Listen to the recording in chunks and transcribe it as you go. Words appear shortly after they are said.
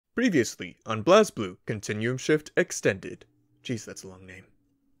Previously on BlazBlue Continuum Shift Extended. Jeez, that's a long name.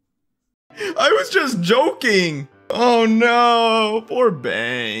 I was just joking! Oh no, poor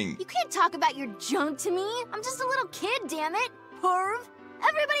Bang. You can't talk about your junk to me. I'm just a little kid, damn it. Perv.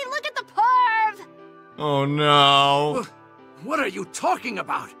 Everybody look at the perv! Oh no. What are you talking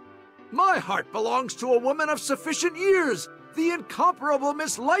about? My heart belongs to a woman of sufficient years, the incomparable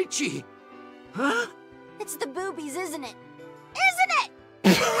Miss Lychee. Huh? It's the boobies, isn't it? Isn't it?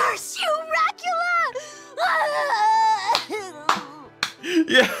 Curse you, Dracula!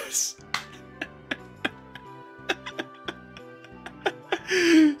 Yes.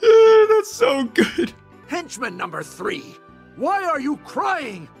 That's so good. Henchman number 3, why are you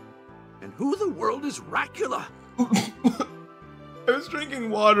crying? And who the world is Dracula? I was drinking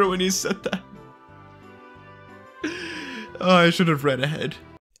water when he said that. Oh, I should have read ahead.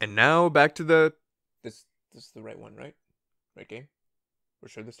 And now back to the... This is the right one, right? Right game? We're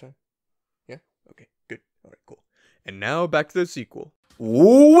sure this time? Yeah? Okay, good. Alright, cool. And now back to the sequel.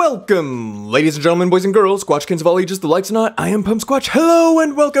 Welcome, ladies and gentlemen, boys and girls, Squatchkins of all ages, the likes or not. I am PUMSQUATCH. Hello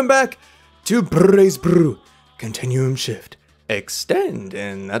and welcome back to BlazBlue Continuum Shift Extend,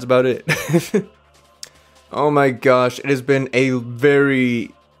 and that's about it. Oh my gosh, it has been a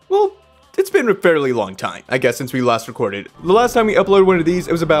very, well, it's been a fairly long time, I guess, since we last recorded. The last time we uploaded one of these,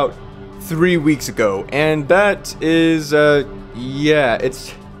 it was about 3 weeks ago, and that is, yeah,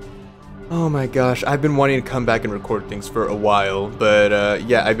 it's... Oh my gosh, I've been wanting to come back and record things for a while, but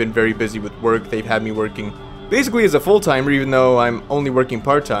yeah, I've been very busy with work. They've had me working basically as a full-timer, even though I'm only working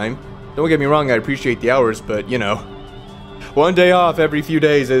part-time. Don't get me wrong, I appreciate the hours, but you know, one day off every few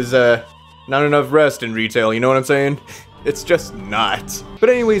days is not enough rest in retail, you know what I'm saying? It's just not. But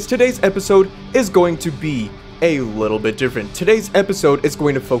anyways, today's episode is going to be a little bit different. Today's episode is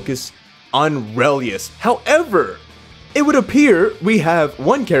going to focus on Relius. However, it would appear we have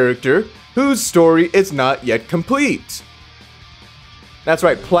one character whose story is not yet complete. That's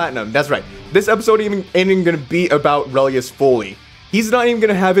right, Platinum, that's right. This episode ain't even gonna be about Relius fully. He's not even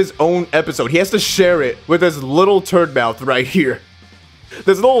gonna have his own episode. He has to share it with his little turd mouth right here.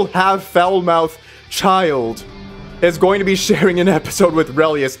 This little half foul mouth child is going to be sharing an episode with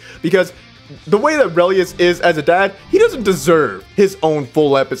Relius because the way that Relius is as a dad, he doesn't deserve his own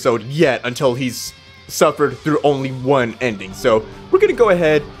full episode yet until he's suffered through only one ending. So we're gonna go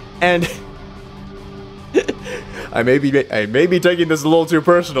ahead and I may be taking this a little too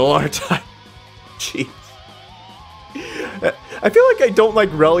personal, aren't I? Jeez. I feel like I don't like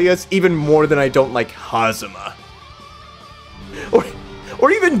Relius even more than I don't like Hazuma.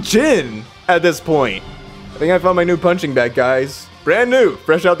 Or even Jin at this point. I think I found my new punching bag, guys. Brand new,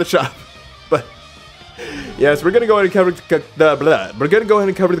 fresh out the shop. But yes, we're gonna go ahead and cover we're gonna go ahead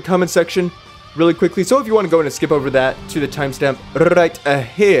and cover the comment section really quickly. So if you want to go and skip over that to the timestamp right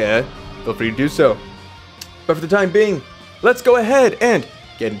here, feel free to do so. But for the time being, let's go ahead and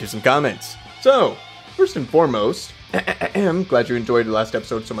get into some comments. So, first and foremost, I'm glad you enjoyed the last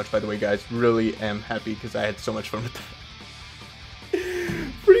episode so much, by the way, guys. Really am happy because I had so much fun with that.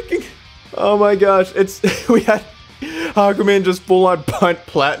 Freaking, oh my gosh, we had Hakumen just full on punt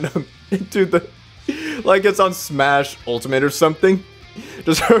Platinum into the, like it's on Smash Ultimate or something.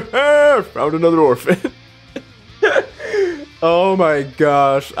 Just found another orphan. Oh my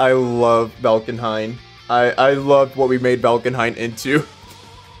gosh, I love Valkenhayn. I loved what we made Valkenhayn into.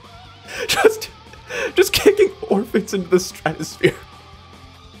 Just kicking orphans into the stratosphere.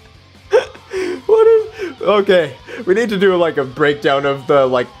 Okay, we need to do like a breakdown of the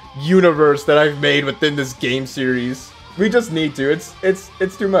like universe that I've made within this game series. We just need to.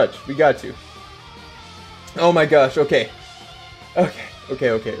 It's too much. We got to. Oh my gosh. Okay.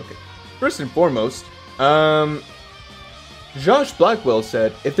 First and foremost, Josh Blackwell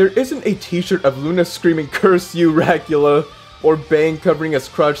said, if there isn't a t-shirt of Luna screaming, "Curse you, Dracula," or Bang covering his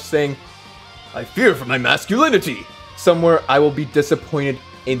crotch saying, "I fear for my masculinity," somewhere, I will be disappointed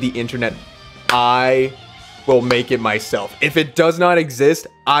in the internet. I will make it myself. If it does not exist,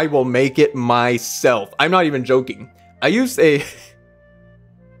 I will make it myself. I'm not even joking. I used a...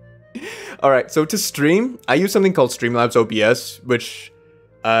 Alright, so to stream, I use something called Streamlabs OBS, which...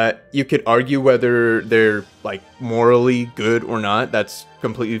 you could argue whether they're, like, morally good or not. That's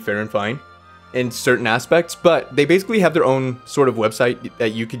completely fair and fine in certain aspects. But they basically have their own sort of website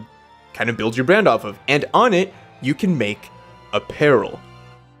that you could kind of build your brand off of. And on it, you can make apparel.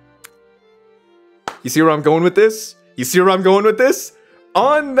 You see where I'm going with this? You see where I'm going with this?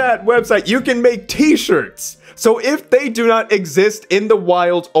 On that website, you can make t-shirts. So if they do not exist in the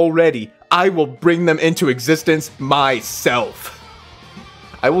wild already, I will bring them into existence myself.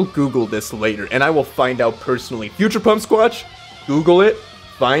 I will Google this later, and I will find out personally. Future PUMSQUATCH, Google it,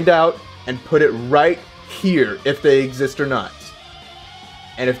 find out and put it right here if they exist or not.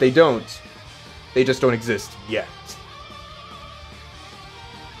 And if they don't, they just don't exist yet.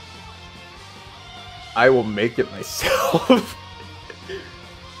 I will make it myself.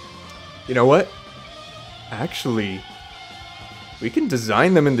 You know what? Actually, we can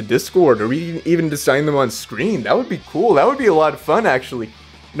design them in the Discord, or we can even design them on screen. That would be cool. That would be a lot of fun, actually.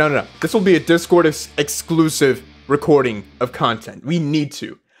 No. This will be a Discord exclusive recording of content. We need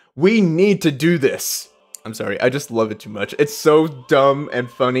to. We need to do this. I'm sorry, I just love it too much. It's so dumb and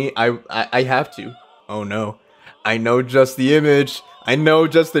funny. I have to. Oh no. I know just the image. I know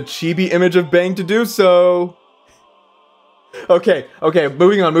just the chibi image of Bang to do so. Okay,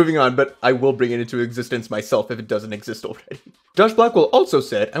 moving on, but I will bring it into existence myself if it doesn't exist already. Josh Blackwell also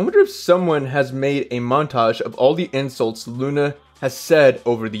said, I wonder if someone has made a montage of all the insults Luna has said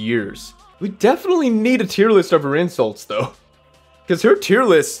over the years. We definitely need a tier list of her insults though. Because her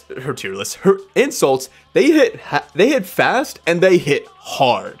insults, they hit fast and they hit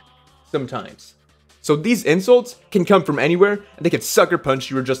hard sometimes. So these insults can come from anywhere, and they can sucker punch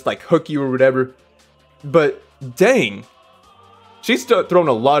you or just like hook you or whatever. But dang, she's thrown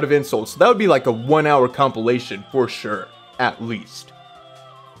a lot of insults, so that would be like a 1 hour compilation for sure, at least.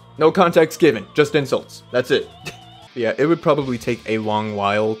 No context given, just insults, that's it. Yeah, it would probably take a long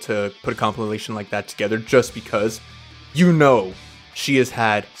while to put a compilation like that together, just because you know she has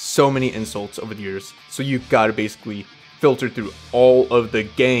had so many insults over the years, so you've got to basically filter through all of the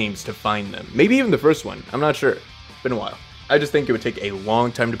games to find them. Maybe even the first one, I'm not sure. It's been a while. I just think it would take a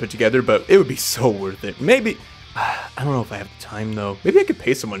long time to put together, but it would be so worth it. Maybe, I don't know if I have the time though. Maybe I could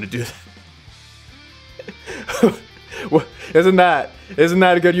pay someone to do that. Well, isn't that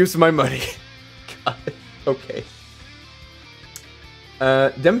a good use of my money? God, okay.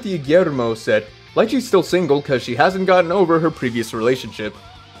 Demti Guillermo said, Lychee's still single because she hasn't gotten over her previous relationship.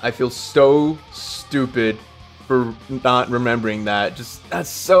 I feel so stupid for not remembering that. Just, that's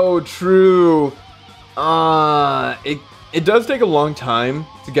so true. It does take a long time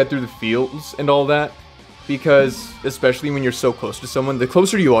to get through the feels and all that, because especially when you're so close to someone, the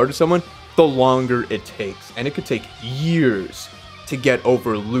closer you are to someone, the longer it takes. And it could take years to get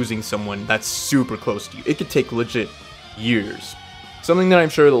over losing someone that's super close to you. It could take legit years. Something that I'm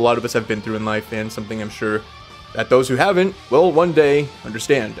sure a lot of us have been through in life, and something I'm sure that those who haven't will one day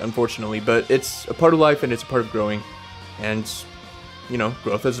understand, unfortunately. But it's a part of life, and it's a part of growing, and, you know,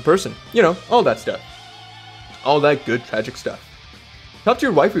 growth as a person. You know, all that stuff. All that good, tragic stuff. Top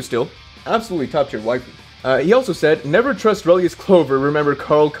tier waifu still. Absolutely top tier waifu. He also said, never trust Relius Clover. Remember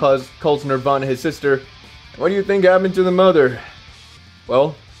Carl calls Nirvana his sister. What do you think happened to the mother?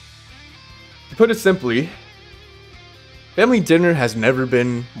 Well, to put it simply, family dinner has never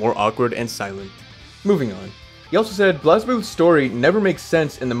been more awkward and silent. Moving on. He also said, BlazBlue's story never makes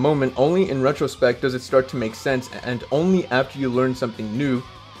sense in the moment, only in retrospect does it start to make sense, and only after you learn something new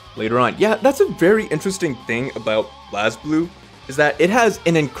later on. Yeah, that's a very interesting thing about BlazBlue, is that it has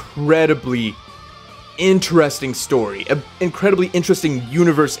an incredibly interesting story, an incredibly interesting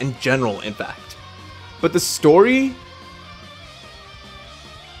universe in general, in fact. But the story,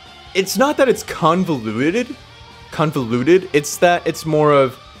 it's not that it's convoluted, it's that it's more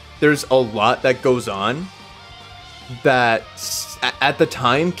of, there's a lot that goes on that at the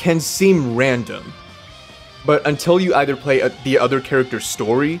time can seem random, but until you either play the other character's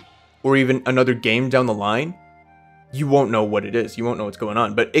story or even another game down the line, you won't know what it is, you won't know what's going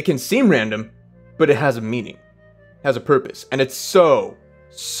on. But it can seem random, but it has a meaning, has a purpose, and it's so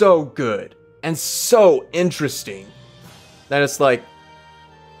good and so interesting that it's like,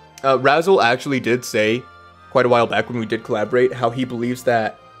 Razzle actually did say quite a while back when we did collaborate how he believes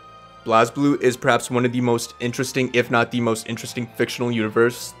that BlazBlue is perhaps one of the most interesting, if not the most interesting fictional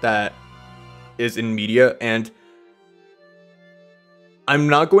universe that is in media, and I'm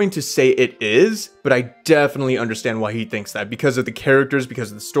not going to say it is, but I definitely understand why he thinks that, because of the characters,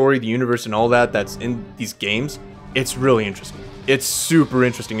 because of the story, the universe, and all that that's in these games. It's really interesting. It's super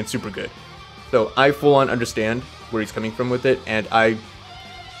interesting and super good. So I full on understand where he's coming from with it, and I,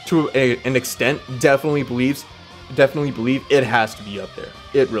 to an extent, definitely believe it has to be up there.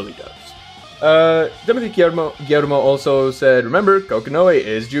 It really does. Timothy Guillermo also said, remember, Kokonoe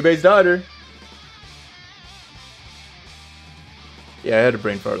is Jubei's daughter. Yeah, I had a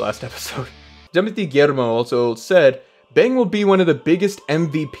brain fart last episode. Timothy Guillermo also said, Bang will be one of the biggest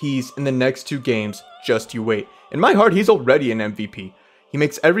MVPs in the next 2 games, just you wait. In my heart, he's already an MVP. He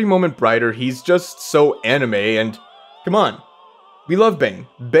makes every moment brighter, he's just so anime, and come on. We love Bang.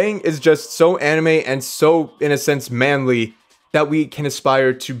 Bang is just so anime and so, in a sense, manly that we can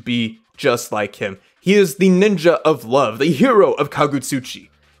aspire to be just like him. He is the ninja of love, the hero of Kagutsuchi.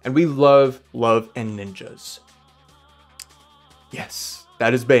 And we love, and ninjas. Yes,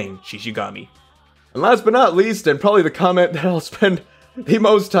 that is Bane, Shishigami. And last but not least, and probably the comment that I'll spend the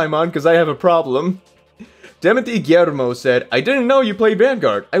most time on because I have a problem, Timothy Guillermo said, I didn't know you played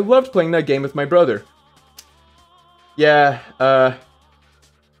Vanguard. I loved playing that game with my brother. Yeah,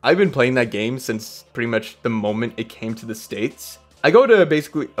 I've been playing that game since pretty much the moment it came to the States. I go to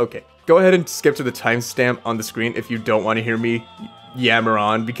basically, okay, go ahead and skip to the timestamp on the screen if you don't want to hear me yammer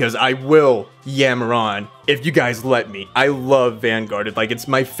on, because I will yammer on if you guys let me. I love Vanguard. It's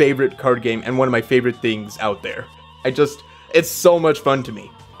my favorite card game and one of my favorite things out there. It's so much fun to me.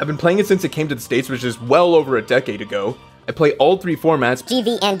 I've been playing it since it came to the States, which is well over a decade ago. I play all 3 formats. G,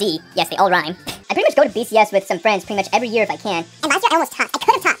 V, and D. Yes, they all rhyme. I pretty much go to BCS with some friends pretty much every year if I can. And last year I almost topped. I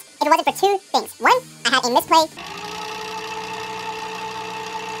could have topped if it wasn't for 2 things. One, I had a misplay.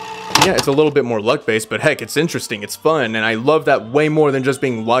 Yeah, it's a little bit more luck-based, but heck, it's interesting, it's fun, and I love that way more than just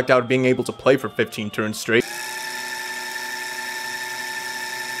being locked out, being able to play for 15 turns straight.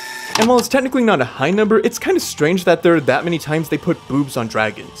 And while it's technically not a high number, it's kind of strange that there are that many times they put boobs on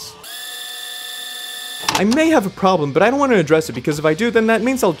dragons. I may have a problem, but I don't want to address it because if I do, then that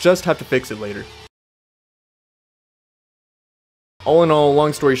means I'll just have to fix it later. All in all,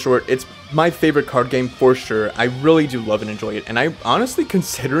 long story short, it's my favorite card game for sure. I really do love and enjoy it, and I'm honestly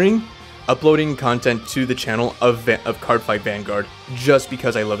considering uploading content to the channel of Cardfight Vanguard just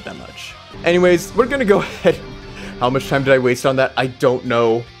because I love it that much. Anyways, we're gonna go ahead. How much time did I waste on that? I don't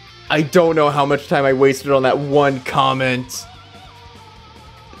know. I don't know how much time I wasted on that one comment.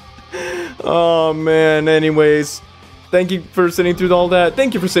 Oh man, anyways, thank you for sitting through all that.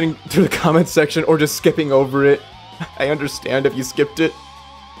 Thank you for sitting through the comment section or just skipping over it. I understand if you skipped it.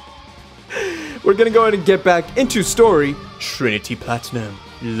 We're gonna go ahead and get back into story. Trinity Platinum.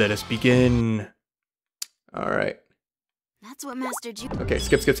 Let us begin. Alright. That's what Master Ju- Okay,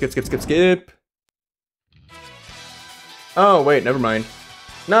 skip. Oh, wait, never mind.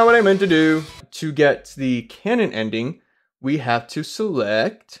 Not what I meant to do. To get the canon ending, we have to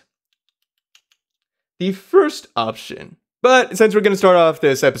select the first option. But since we're gonna start off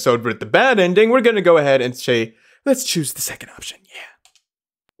this episode with the bad ending, we're gonna go ahead and say, let's choose the second option, yeah.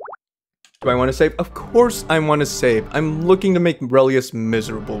 Do I want to save? Of course I want to save. I'm looking to make Relius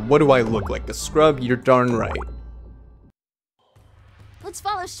miserable. What do I look like? A scrub? You're darn right. Let's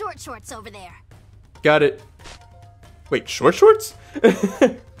follow Short Shorts over there. Got it. Wait, Short Shorts?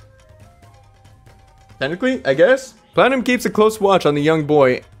 Technically, I guess? Platinum keeps a close watch on the young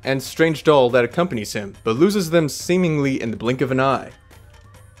boy and strange doll that accompanies him, but loses them seemingly in the blink of an eye.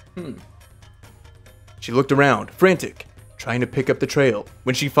 She looked around, frantic, trying to pick up the trail.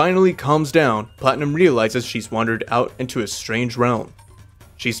 When she finally calms down, Platinum realizes she's wandered out into a strange realm.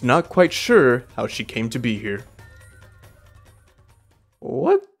 She's not quite sure how she came to be here.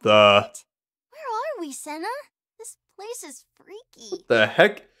 What the? Where are we, Senna? This place is freaky. The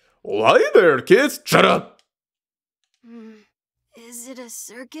heck? Well, hi there, kids! Shut up! Is it a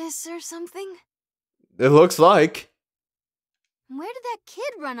circus or something? It looks like. Where did that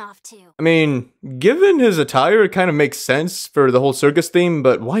kid run off to? I mean, given his attire, it kind of makes sense for the whole circus theme,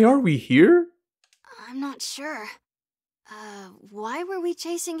 but why are we here? I'm not sure. Why were we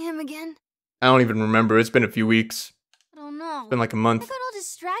chasing him again? I don't even remember. It's been a few weeks. I don't know. It's been like a I month. got all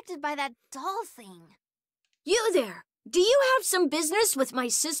distracted by that doll thing. You there! Do you have some business with my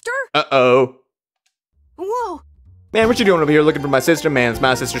sister? Uh-oh. Whoa! Man, what you doing over here looking for my sister? Man, it's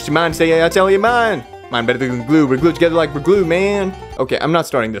my sister. She mine. Say, I tell you mine. Mine better than glue. We're glued together like we're glue, man. Okay, I'm not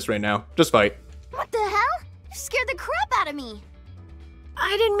starting this right now. Just fight. What the hell? You scared the crap out of me.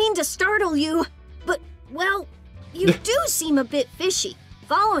 I didn't mean to startle you, but, well, you do seem a bit fishy,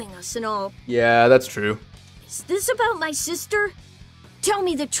 following us and all. Yeah, that's true. Is this about my sister? Tell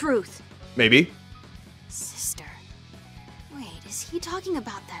me the truth. Maybe. Sister. Wait, is he talking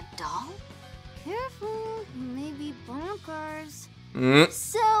about that doll? Careful, maybe bonkers.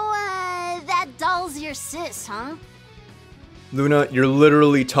 So, that doll's your sis, huh? Luna, you're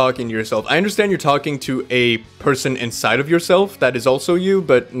literally talking to yourself. I understand you're talking to a person inside of yourself that is also you,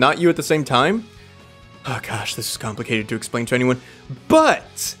 but not you at the same time. Oh gosh, this is complicated to explain to anyone.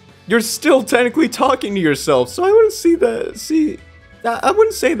 But you're still technically talking to yourself, so I wouldn't I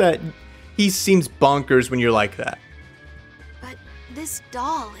wouldn't say that he seems bonkers when you're like that. But this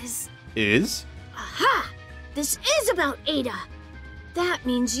doll is... Is? Aha! This is about Ada. That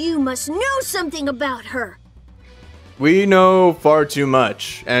means you must know something about her. We know far too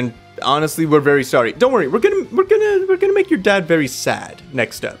much, and honestly, we're very sorry. Don't worry, we're gonna make your dad very sad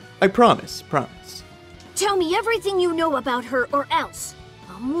next up. I promise. Tell me everything you know about her or else.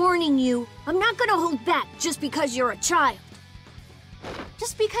 I'm warning you, I'm not gonna hold back just because you're a child.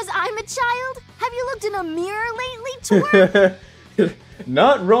 Just because I'm a child? Have you looked in a mirror lately, twerp?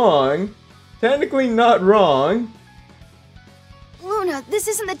 Not wrong. Technically not wrong. Luna, this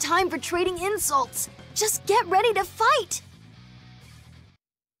isn't the time for trading insults. Just get ready to fight.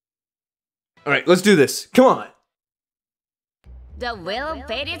 Alright, let's do this. Come on. The wheel of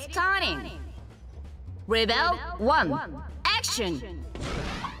fate is turning. Rebel 1. Action!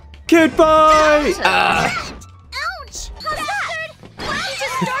 Kid fight! Ouch! How's that? You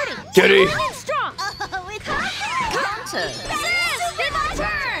just started. Kitty! Strong and strong. Oh, it's Counter! Sis, it's my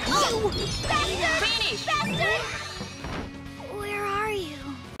turn. Finish! Where are you?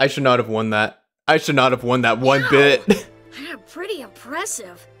 I should not have won that. I should not have won that one bit. Pretty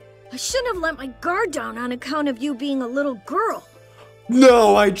impressive. I shouldn't have let my guard down on account of you being a little girl.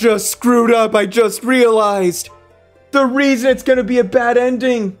 No, I just screwed up. I just realized. The reason it's gonna be a bad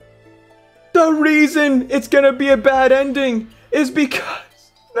ending. The reason it's gonna be a bad ending is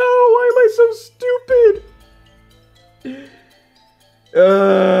because... No, why am I so stupid?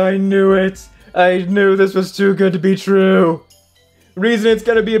 I knew it. I knew this was too good to be true. Reason it's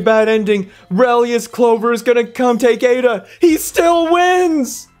gonna be a bad ending. Relius Clover is gonna come take Ada. He still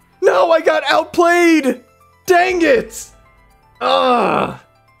wins! No, I got outplayed! Dang it! Ah!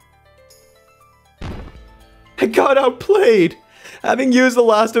 I got outplayed! Having used the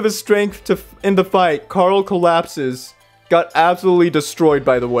last of his strength in the fight, Carl collapses. Got absolutely destroyed,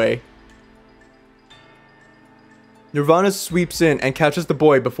 by the way. Nirvana sweeps in and catches the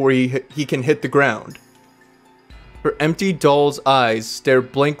boy before he can hit the ground. Her empty doll's eyes stare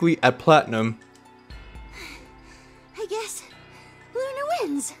blankly at Platinum. I guess Luna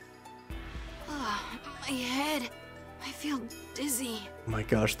wins. My head. I feel dizzy. Oh my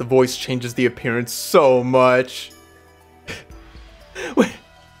gosh, the voice changes the appearance so much.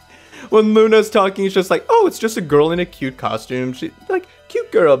 When Luna's talking, it's just like, oh, it's just a girl in a cute costume. She's like,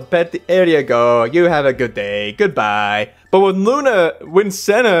 cute girl, there you go. You have a good day. Goodbye. But when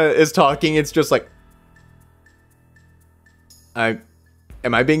Senna is talking, it's just like, am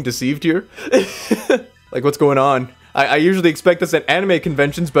I being deceived here? Like, what's going on? I usually expect this at anime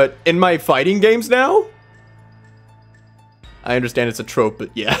conventions, but in my fighting games now? I understand it's a trope,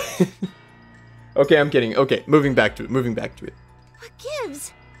 but yeah. Okay, I'm kidding. Okay, moving back to it. What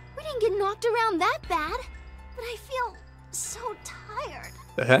gives? We didn't get knocked around that bad. But I feel so tired.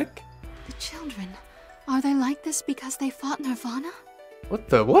 The heck? The children, are they like this because they fought Nirvana? What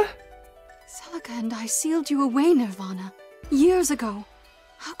the what? Celica and I sealed you away, Nirvana, years ago.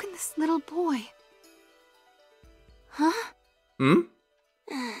 How can this little boy... Huh? Hmm?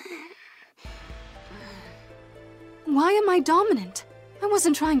 Why am I dominant? I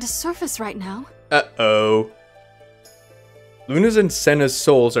wasn't trying to surface right now. Uh-oh. Luna's and Senna's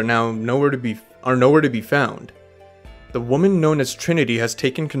souls are now nowhere to be found. The woman known as Trinity has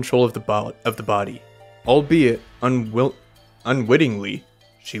taken control of the body. Albeit unwittingly,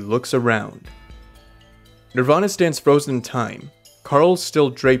 she looks around. Nirvana stands frozen in time. Carl's still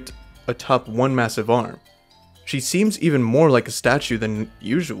draped atop one massive arm. She seems even more like a statue than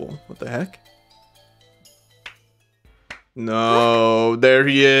usual. What the heck? No, there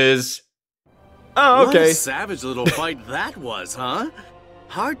he is. Oh, okay. What a savage little fight that was, huh?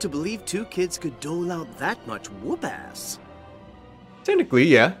 Hard to believe two kids could dole out that much whoop-ass. Technically,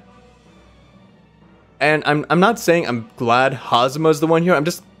 yeah. And I'm not saying I'm glad Hazuma's the one here. I'm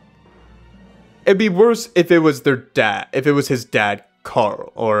just... It'd be worse if it was their dad. If it was his dad,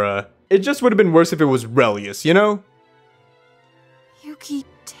 Carl. Or, it just would have been worse if it was Relius, you know? Yuki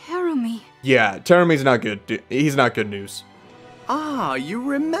Terumi. Yeah, Terumi's not good. He's not good news. Ah, you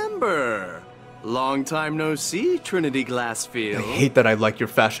remember. Long time no see, Trinity Glassfield. I hate that I like your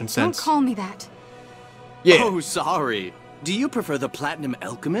fashion Don't sense. call me that. Yeah. Oh, sorry. Do you prefer the Platinum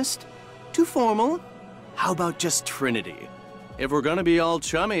Alchemist? Too formal? How about just Trinity? If we're gonna be all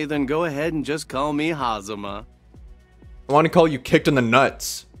chummy, then go ahead and just call me Hazuma. I want to call you kicked in the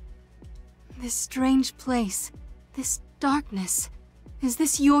nuts. This strange place. This darkness. Is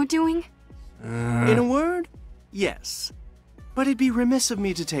this your doing? In a word, yes. But it'd be remiss of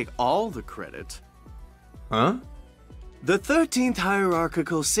me to take all the credit. Huh? The 13th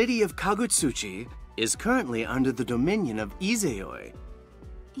hierarchical city of Kagutsuchi is currently under the dominion of Izayoi.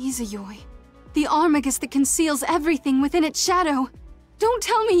 Izayoi. The Armagus that conceals everything within its shadow. Don't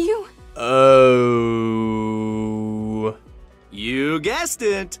tell me you... Oh... You guessed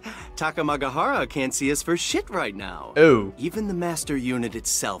it! Takamagahara can't see us for shit right now. Oh. Even the Master Unit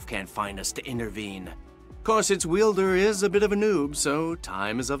itself can't find us to intervene. Of course, its wielder is a bit of a noob, so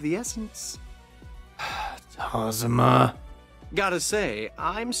time is of the essence. Hazuma. Gotta say,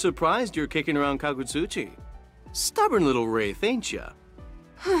 I'm surprised you're kicking around Kagutsuchi. Stubborn little wraith, ain't ya?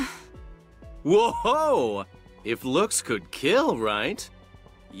 Whoa! If looks could kill, right?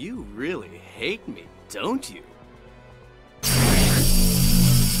 You really hate me, don't you?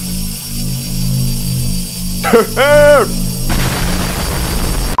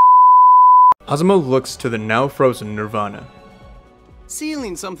 Hazama looks to the now frozen Nirvana.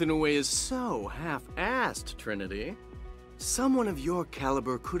 Sealing something away is so half-assed, Trinity. Someone of your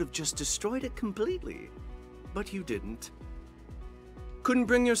caliber could have just destroyed it completely, but you didn't. Couldn't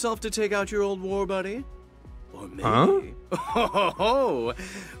bring yourself to take out your old war buddy? Or maybe... Oh,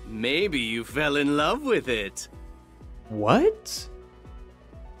 maybe you fell in love with it. What?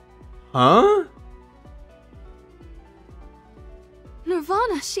 Huh?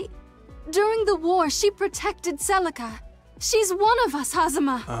 Nirvana, during the war, she protected Celica. She's one of us,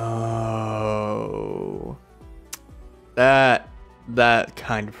 Hazama. Oh. That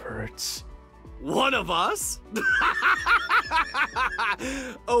kind of hurts. One of us?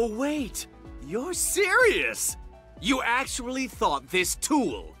 Oh, wait. You're serious? You actually thought this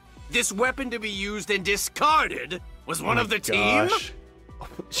tool, this weapon to be used and discarded, was one of the team?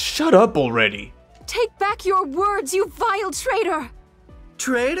 Shut up already. Take back your words, you vile traitor.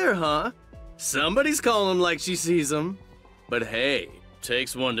 Traitor, huh? Somebody's calling him like she sees him. But hey,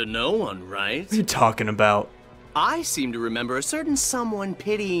 takes one to know one, right? What are you talking about? I seem to remember a certain someone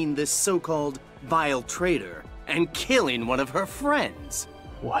pitying this so-called vile traitor and killing one of her friends.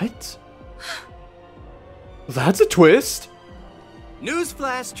 What? That's a twist.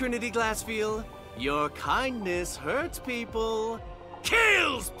 Newsflash, Trinity Glassfield. Your kindness hurts people,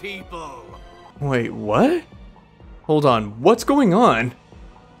 kills people. Wait, what? Hold on, what's going on?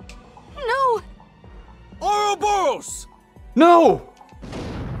 No! Ouroboros! No!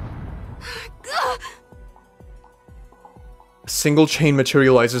 A single chain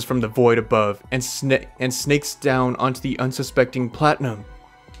materializes from the void above and snakes down onto the unsuspecting Platinum.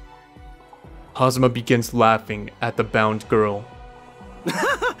 Hazama begins laughing at the bound girl.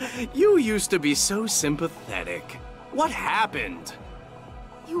 You used to be so sympathetic. What happened?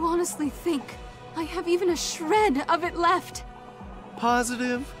 You honestly think I have even a shred of it left?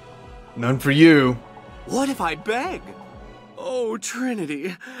 Positive? None for you. What if I beg? Oh,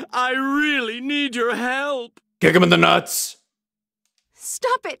 Trinity, I really need your help. Kick him in the nuts.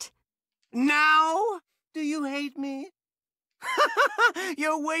 Stop it. Now? Do you hate me?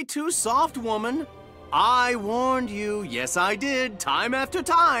 You're way too soft, woman. I warned you. Yes, I did. Time after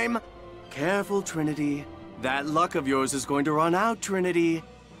time. Careful, Trinity. That luck of yours is going to run out, Trinity.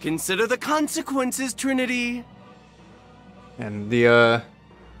 Consider the consequences, Trinity. And the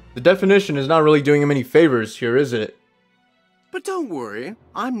definition is not really doing him any favors here, is it? But don't worry.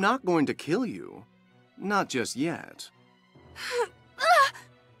 I'm not going to kill you. Not just yet.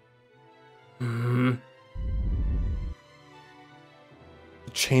 The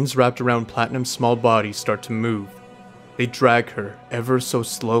chains wrapped around Platinum's small body start to move. They drag her ever so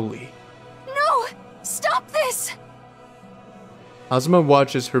slowly. No! Stop this! Hazama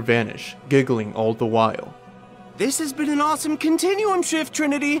watches her vanish, giggling all the while. This has been an awesome continuum shift,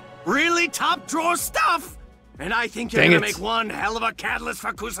 Trinity. Really top drawer stuff. And I think you're gonna make one hell of a catalyst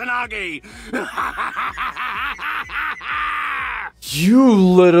for Kusanagi.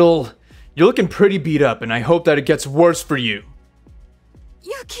 You're looking pretty beat up, and I hope that it gets worse for you.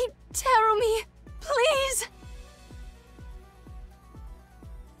 Yuki, Taro me, please!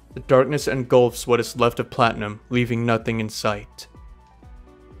 The darkness engulfs what is left of Platinum, leaving nothing in sight.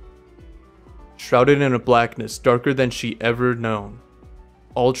 Shrouded in a blackness darker than she ever known,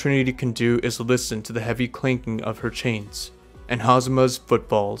 all Trinity can do is listen to the heavy clanking of her chains, and Hazama's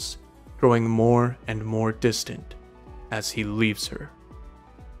footfalls, growing more and more distant as he leaves her.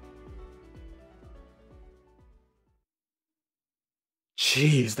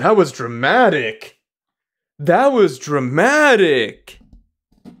 Jeez, that was dramatic! That was dramatic!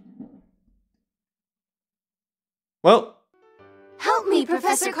 Well... Help me,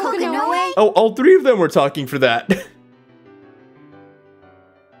 Professor Kokonoe! Oh, all three of them were talking for that.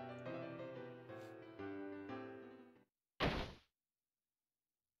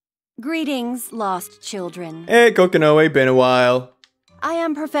 Greetings, lost children. Hey, Kokonoe, been a while. I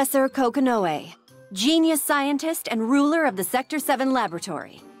am Professor Kokonoe, genius scientist and ruler of the Sector 7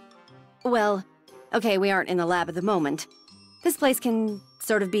 laboratory. Well, okay, we aren't in the lab at the moment. This place can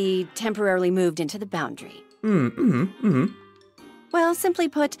sort of be temporarily moved into the boundary. Well, simply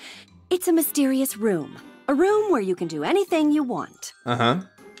put, it's a mysterious room. A room where you can do anything you want. Uh-huh.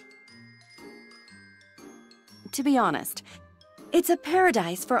 To be honest, it's a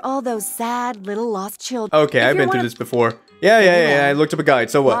paradise for all those sad little lost children. Okay, I've been through this before. Yeah, I looked up a guide,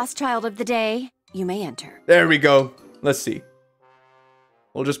 so what? Lost child of the day, You may enter. There we go. Let's see.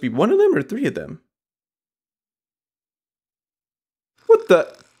 Will it just be one of them or three of them? What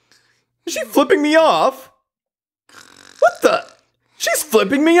the? Is she flipping me off? What the? She's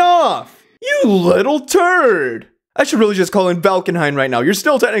flipping me off! You little turd! I should really just call in Valkenheim right now. You're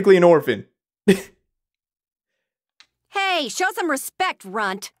still technically an orphan. Hey, show some respect,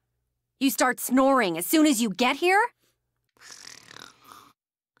 runt. You start snoring as soon as you get here?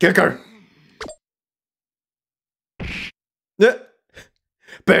 Kick her! Yeah.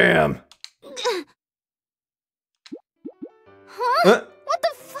 Bam! Huh? What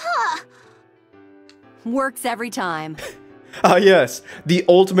the fuck? Works every time. Ah yes, the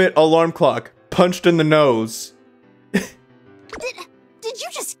ultimate alarm clock. Punched in the nose. Did you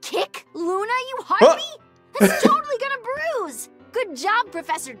just kick Luna, you harpy? That's totally gonna bruise! Good job,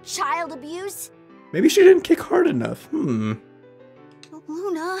 Professor Child Abuse. Maybe she didn't kick hard enough. Luna,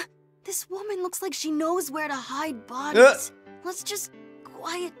 this woman looks like she knows where to hide bodies. Let's just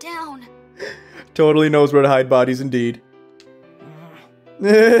quiet down. Totally knows where to hide bodies indeed.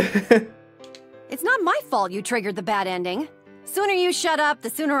 It's not my fault you triggered the bad ending. Sooner you shut up, the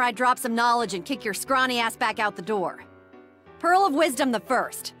sooner I drop some knowledge and kick your scrawny ass back out the door. Pearl of Wisdom the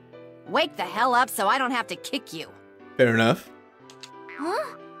first. Wake the hell up so I don't have to kick you. Fair enough.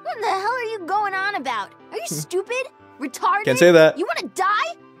 Huh? What the hell are you going on about? Are you stupid? Retarded? Can't say that. You wanna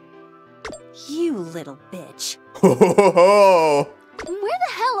die? You little bitch. Where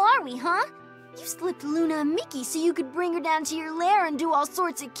the hell are we, huh? You slipped Luna a Mickey so you could bring her down to your lair and do all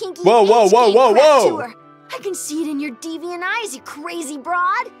sorts of kinky Whoa, whoa, whoa, whoa, crap to whoa! her. I can see it in your deviant eyes, you crazy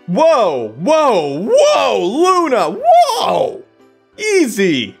broad. Whoa, whoa, whoa, Luna, whoa!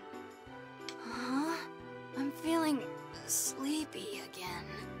 Easy! I'm feeling sleepy again.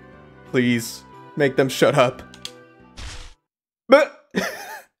 Please, make them shut up. But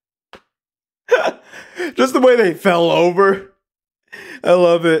just the way they fell over. I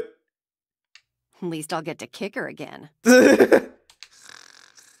love it. At least I'll get to kick her again.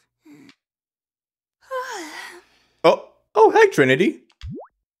 Oh, hi, Trinity.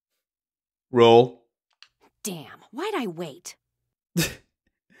 Roll. Damn, why'd I wait?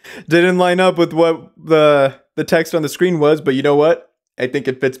 Didn't line up with what the text on the screen was, but you know what? I think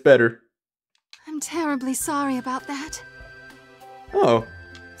it fits better. I'm terribly sorry about that. Oh,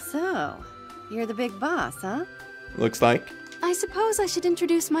 So, you're the big boss, huh? looks like. I suppose I should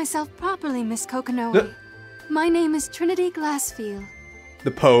introduce myself properly, Miss Kokonoe. My name is Trinity Glassfield.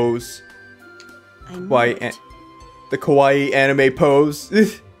 The pose. I knew Why, it. the kawaii anime pose.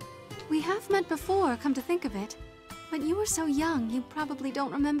 We have met before, come to think of it. But you were so young, you probably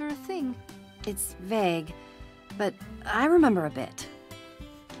don't remember a thing. It's vague, but I remember a bit.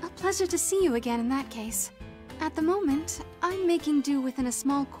 A pleasure to see you again in that case. At the moment, I'm making do within a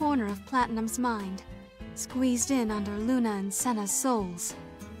small corner of Platinum's mind, squeezed in under Luna and Senna's souls.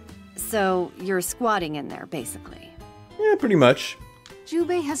 So, you're squatting in there, basically. Yeah, pretty much.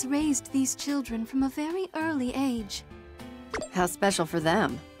 Jubei has raised these children from a very early age. How special for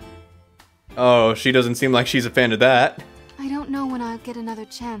them. Oh, she doesn't seem like she's a fan of that. I don't know when I'll get another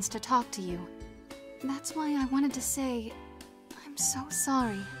chance to talk to you. That's why I wanted to say, I'm so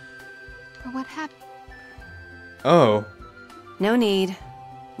sorry for what happened. Oh. No need.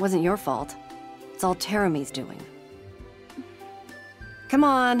 Wasn't your fault. It's all Terumi's doing. Come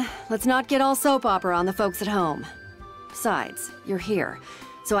on, let's not get all soap opera on the folks at home. Besides, you're here,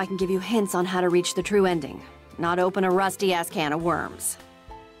 so I can give you hints on how to reach the true ending, not open a rusty-ass can of worms.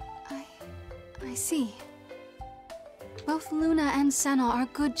 I see. Both Luna and Senna are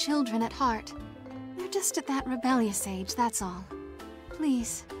good children at heart. They're just at that rebellious age, that's all.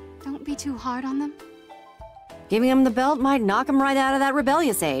 Please, don't be too hard on them. Giving him the belt might knock him right out of that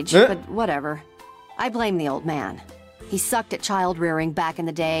rebellious age, but whatever. I blame the old man. He sucked at child rearing back in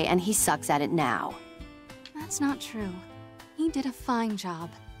the day, and he sucks at it now. That's not true. He did a fine job.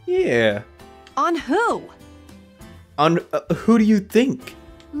 Yeah. On who? On who do you think?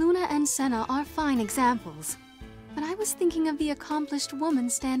 Luna and Senna are fine examples. But I was thinking of the accomplished woman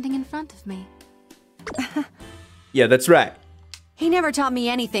standing in front of me. Yeah, that's right. He never taught me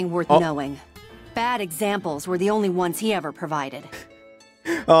anything worth knowing. Bad examples were the only ones he ever provided.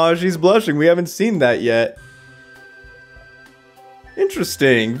 Oh, she's blushing. We haven't seen that yet.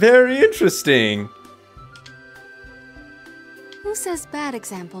 Interesting. Very interesting. Who says bad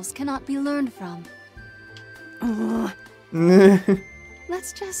examples cannot be learned from?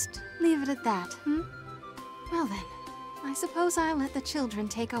 Let's just leave it at that, hmm? Well then, I suppose I'll let the children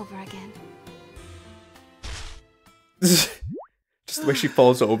take over again. Just the way she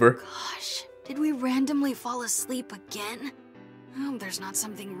falls over. Gosh, did we randomly fall asleep again? I hope there's not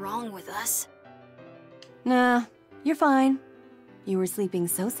something wrong with us. Nah, you're fine. You were sleeping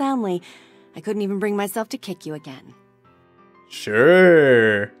so soundly, I couldn't even bring myself to kick you again.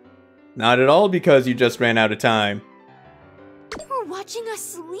 Sure. Not at all because you just ran out of time. You were watching us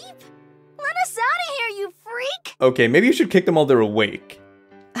sleep? Let us out of here, you freak! Okay, maybe you should kick them while they're awake.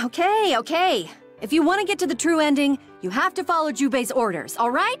 Okay. If you want to get to the true ending, you have to follow Jubei's orders,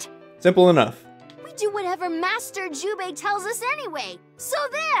 alright? Simple enough. We do whatever Master Jubei tells us anyway, so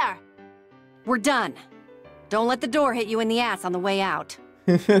there! We're done. Don't let the door hit you in the ass on the way out.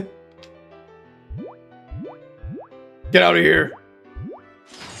 Get out of here.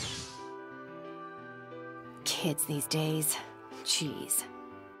 Kids these days. Jeez.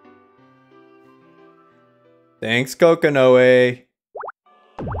 Thanks, Kokonoe.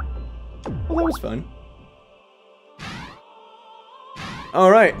 Well, that was fun.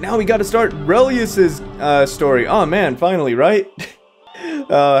 Alright, now we gotta start Relius's story. Oh man, finally, right?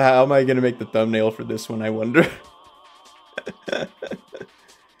 How am I gonna make the thumbnail for this one, I wonder?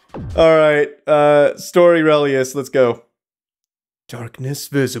 Alright, story Relius, let's go. Darkness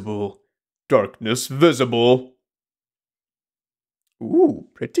visible. Darkness visible. Ooh,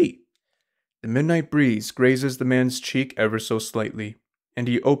 pretty. The midnight breeze grazes the man's cheek ever so slightly, and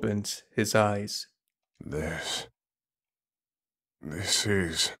he opens his eyes. This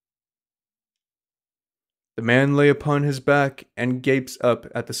is... The man lay upon his back and gapes up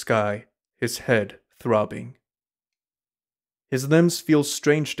at the sky, his head throbbing. His limbs feel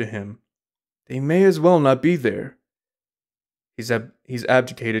strange to him. They may as well not be there. He's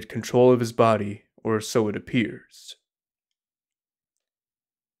abdicated control of his body, or so it appears.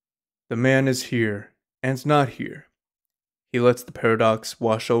 The man is here, and not here. He lets the paradox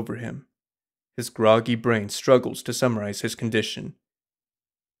wash over him. His groggy brain struggles to summarize his condition.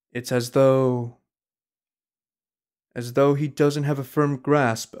 It's as though he doesn't have a firm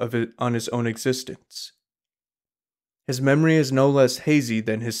grasp of it on his own existence. His memory is no less hazy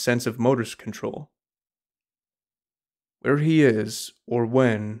than his sense of motor control. Where he is, or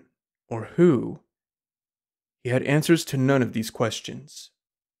when, or who, he had answers to none of these questions.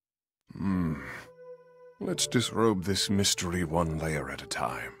 Let's disrobe this mystery one layer at a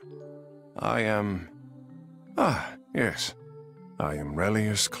time. I am... yes. I am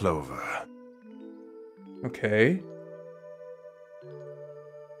Relius Clover. Okay.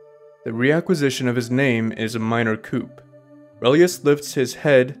 The reacquisition of his name is a minor coup. Relius lifts his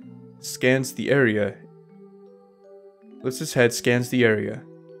head, scans the area,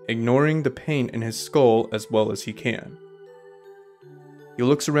 ignoring the pain in his skull as well as he can. He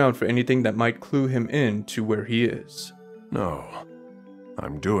looks around for anything that might clue him in to where he is. No,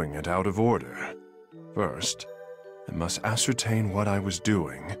 I'm doing it out of order. First, I must ascertain what I was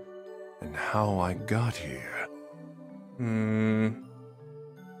doing and how I got here.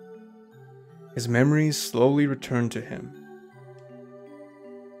 His memories slowly return to him.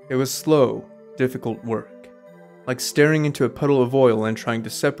 It was slow, difficult work, like staring into a puddle of oil and trying to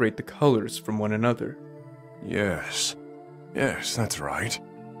separate the colors from one another. Yes, that's right.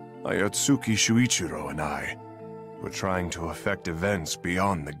 Ayatsuki Shuichiro and I were trying to affect events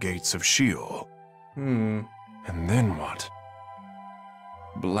beyond the gates of Sheol. And then what?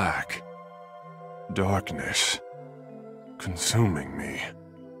 Black. Darkness. Consuming me.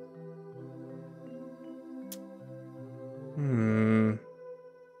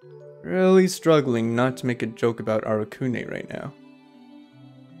 Really struggling not to make a joke about Arakune right now.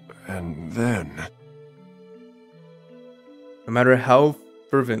 And then... No matter how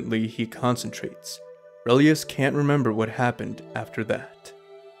fervently he concentrates, Relius can't remember what happened after that.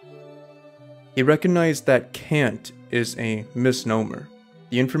 He recognized that can't is a misnomer.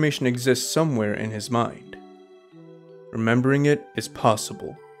 The information exists somewhere in his mind. Remembering it is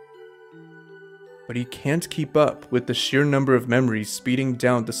possible. But he can't keep up with the sheer number of memories speeding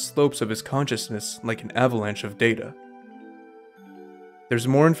down the slopes of his consciousness like an avalanche of data. There's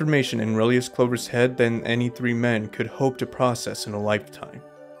more information in Relius Clover's head than any three men could hope to process in a lifetime.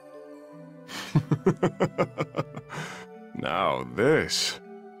 Now this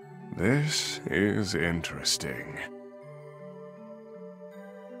is interesting.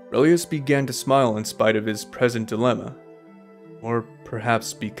 Relius began to smile in spite of his present dilemma, or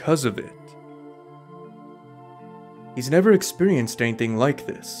perhaps because of it. He's never experienced anything like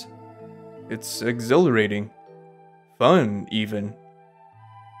this. It's exhilarating. Fun, even.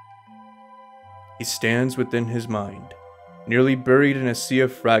 He stands within his mind, nearly buried in a sea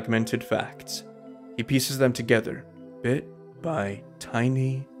of fragmented facts. He pieces them together, bit by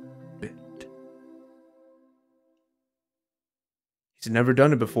tiny bit. He's never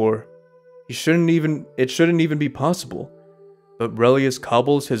done it before. It shouldn't even be possible. but Relius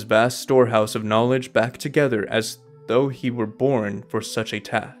cobbles his vast storehouse of knowledge back together as though he were born for such a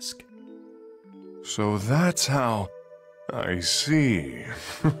task. So that's how... I see.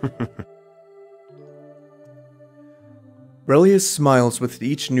 Relius smiles with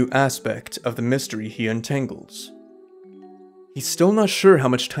each new aspect of the mystery he untangles. He's still not sure how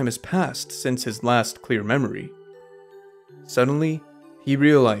much time has passed since his last clear memory. Suddenly, he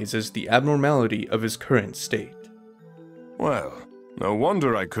realizes the abnormality of his current state. Well, no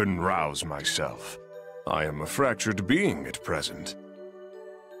wonder I couldn't rouse myself. I am a fractured being at present.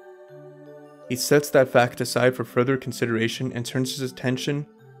 He sets that fact aside for further consideration and turns his attention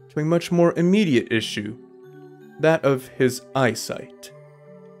to a much more immediate issue, that of his eyesight.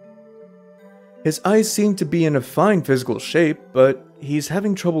 His eyes seem to be in a fine physical shape, but he's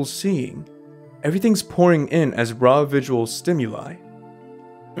having trouble seeing. Everything's pouring in as raw visual stimuli.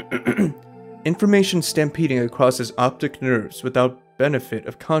 Information stampeding across his optic nerves without benefit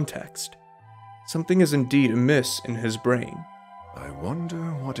of context. Something is indeed amiss in his brain. I wonder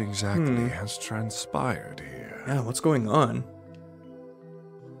what exactly has transpired here. Yeah, what's going on?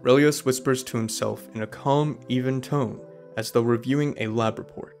 Relius whispers to himself in a calm, even tone, as though reviewing a lab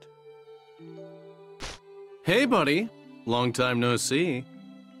report. Hey, buddy. Long time no see.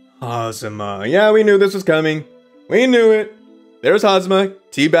 Hazama. Yeah, we knew this was coming. We knew it. There's Hazama,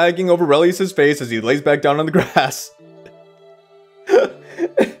 teabagging over Relius' face as he lays back down on the grass.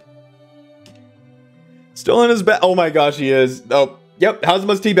 Still on his back. Oh my gosh, he is. Oh, yep,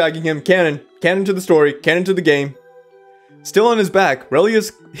 Hazama's teabagging him. Canon. Canon to the story. Canon to the game. Still on his back,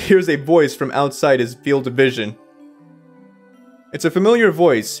 Relius hears a voice from outside his field of vision. It's a familiar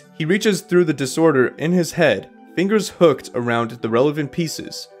voice. He reaches through the disorder in his head, fingers hooked around the relevant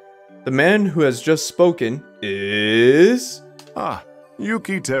pieces. The man who has just spoken is... Ah,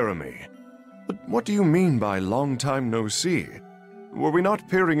 Yuki Terumi. But what do you mean by long time no see? Were we not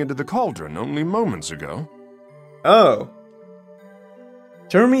peering into the cauldron only moments ago? Oh.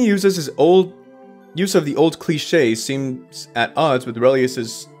 Terumi uses his use of the old cliché seems at odds with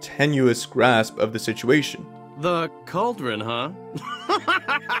Relius' tenuous grasp of the situation. The cauldron, huh?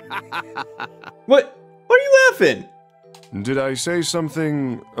 What? Why are you laughing? Did I say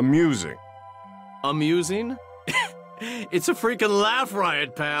something amusing? Amusing? It's a freaking laugh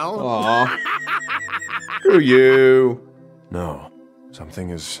riot, pal. Aw. Screw you. No,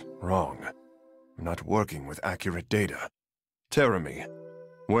 something is wrong. I'm not working with accurate data. Terumi,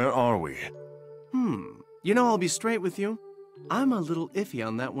 where are we? You know, I'll be straight with you. I'm a little iffy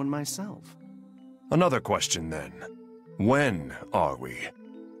on that one myself. Another question then. When are we?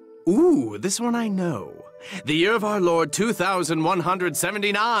 Ooh, this one I know. The year of our Lord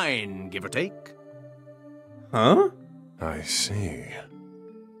 2179, give or take. Huh? I see.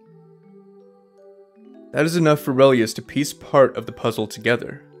 That is enough for Relius to piece part of the puzzle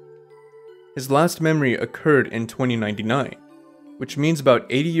together. His last memory occurred in 2099, which means about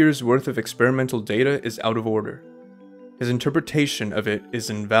 80 years worth of experimental data is out of order. His interpretation of it is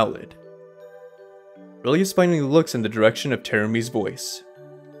invalid. Relius finally looks in the direction of Terumi's voice.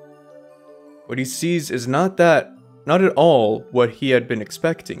 What he sees is not at all what he had been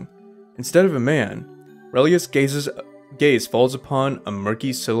expecting. Instead of a man, Relius' gaze falls upon a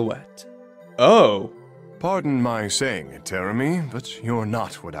murky silhouette. Oh! Pardon my saying it, Terumi, but you're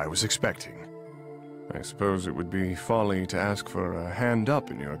not what I was expecting. I suppose it would be folly to ask for a hand up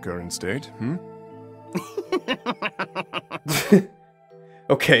in your current state,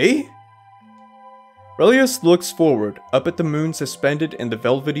 Okay. Relius looks forward, up at the moon suspended in the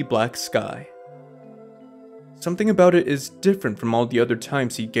velvety black sky. Something about it is different from all the other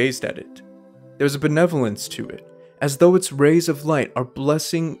times he gazed at it. There's a benevolence to it, as though its rays of light are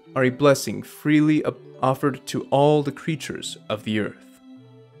a blessing freely offered to all the creatures of the earth.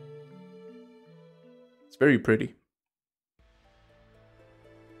 It's very pretty.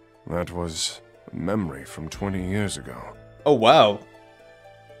 That was a memory from 20 years ago. Oh wow.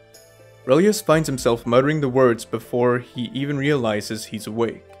 Relius finds himself muttering the words before he even realizes he's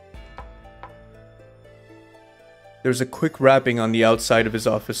awake. There's a quick rapping on the outside of his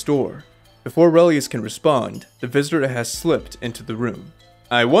office door. Before Relius can respond, the visitor has slipped into the room.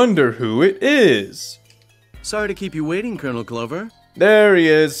 I wonder who it is! Sorry to keep you waiting, Colonel Clover. There he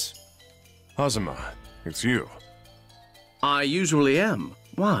is. Hazama, it's you. I usually am.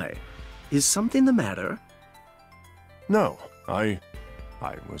 Why? Is something the matter? No, I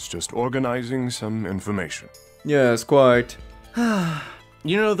was just organizing some information. Yes, quite.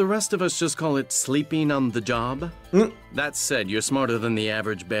 You know, the rest of us just call it sleeping on the job. That said, you're smarter than the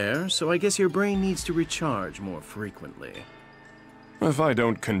average bear, so I guess your brain needs to recharge more frequently. If I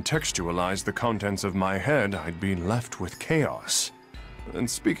don't contextualize the contents of my head, I'd be left with chaos. And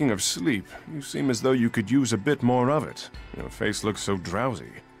speaking of sleep, you seem as though you could use a bit more of it. Your face looks so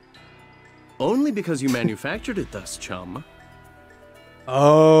drowsy. Only because you manufactured it thus, chum.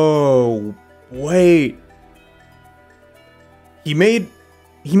 Oh, wait. He made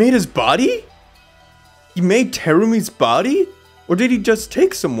his body? He made Terumi's body? Or did he just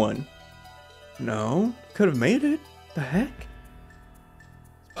take someone? No, he could have made it. The heck?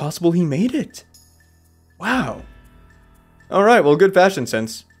 It's possible he made it. Wow. Alright, well, good fashion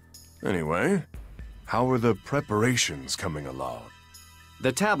sense. Anyway, how are the preparations coming along?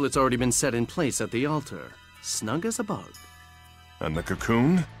 The tablet's already been set in place at the altar. Snug as a bug. And the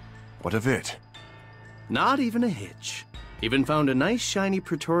cocoon? What of it? Not even a hitch. Even found a nice shiny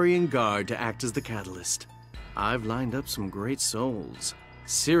Praetorian guard to act as the catalyst. I've lined up some great souls.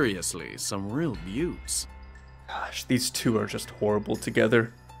 Seriously, some real beauts. Gosh, these two are just horrible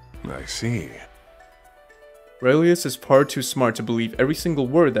together. I see. Aurelius is far too smart to believe every single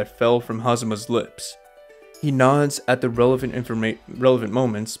word that fell from Hazuma's lips. He nods at the relevant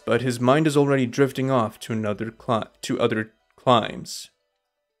moments, but his mind is already drifting off to other climes.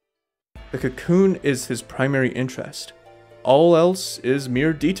 The cocoon is his primary interest. All else is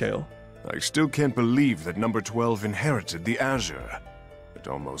mere detail. I still can't believe that number 12 inherited the Azure. It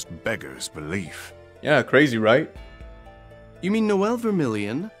almost beggars belief. Yeah, crazy, right? You mean Noelle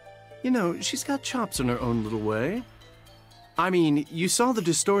Vermillion? You know, she's got chops in her own little way. I mean, you saw the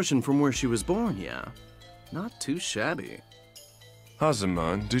distortion from where she was born, yeah? Not too shabby.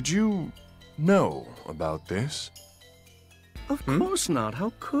 Hazuma, did you know about this? Of course not.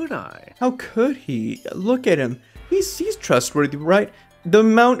 How could I? How could he? Look at him. He's trustworthy, right? The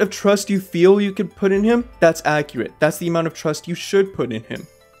amount of trust you feel you could put in him, that's accurate. That's the amount of trust you should put in him.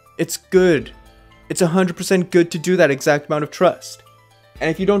 It's good. It's 100% good to do that exact amount of trust. And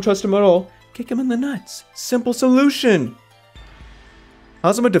if you don't trust him at all, kick him in the nuts. Simple solution.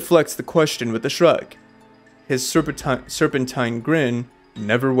 Hazuma deflects the question with a shrug. His serpentine grin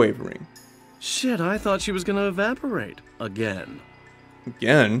never wavering. Shit, I thought she was gonna evaporate. Again.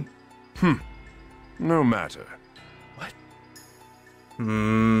 Again? No matter.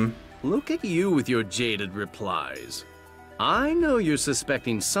 Look at you with your jaded replies. I know you're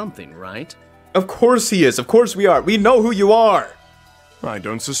suspecting something, right? Of course he is. Of course we are. We know who you are. I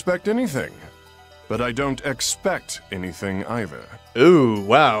don't suspect anything. But I don't expect anything either. Ooh,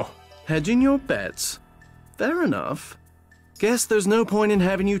 wow. Hedging your bets. Fair enough. Guess there's no point in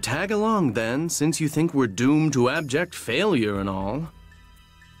having you tag along then, since you think we're doomed to abject failure and all.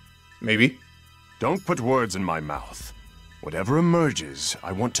 Maybe. Don't put words in my mouth. Whatever emerges,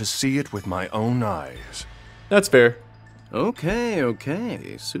 I want to see it with my own eyes. That's fair.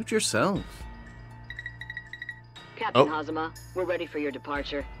 Okay. Suit yourself. Captain Hazuma, we're ready for your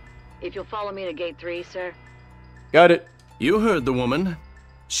departure. If you'll follow me to Gate 3, sir. Got it. You heard the woman.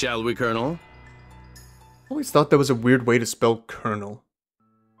 Shall we, Colonel? Always thought that was a weird way to spell colonel.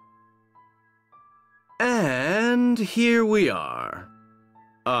 And here we are.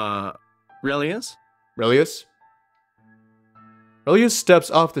 Relius? Relius? Relius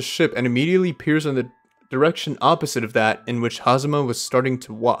steps off the ship and immediately peers in the direction opposite of that in which Hazuma was starting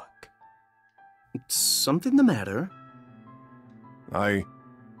to walk. Something the matter? I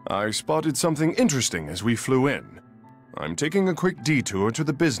spotted something interesting as we flew in. I'm taking a quick detour to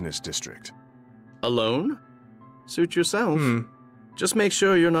the business district. Alone? Suit yourself. Just make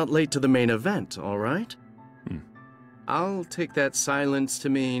sure you're not late to the main event, alright? I'll take that silence to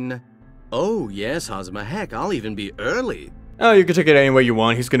mean... Oh, yes, Hazuma, heck, I'll even be early. Oh, you can take it any way you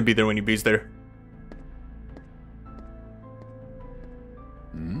want. He's gonna be there when he be's there.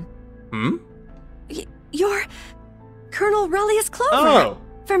 You're Colonel Relius Clover. Oh!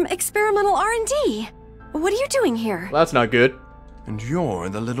 From Experimental R&D. What are you doing here? Well, that's not good. And you're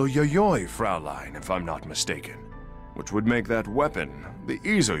the little Yoyoi, Fraulein, if I'm not mistaken. Which would make that weapon the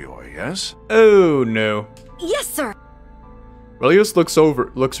Izuyoi, yes? Oh, no. Yes, sir. Relius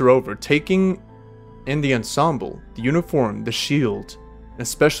looks her over, taking in the ensemble, the uniform, the shield, and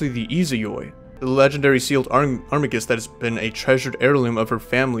especially the Izuyoi, the legendary sealed armistice that has been a treasured heirloom of her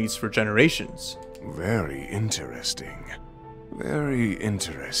family's for generations. Very interesting. Very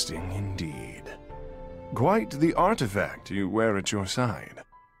interesting indeed. Quite the artifact you wear at your side.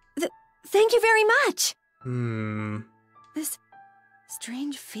 Thank you very much. This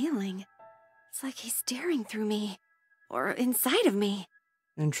strange feeling. It's like he's staring through me. Or inside of me.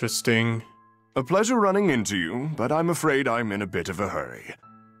 Interesting. A pleasure running into you, but I'm afraid I'm in a bit of a hurry.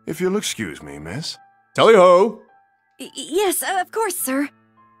 If you'll excuse me, miss. Tally-ho! Yes, of course, sir.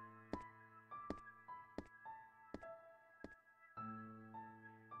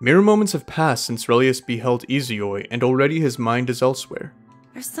 Mere moments have passed since Relius beheld Izioi, and already his mind is elsewhere.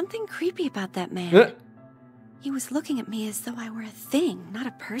 There's something creepy about that man. He was looking at me as though I were a thing, not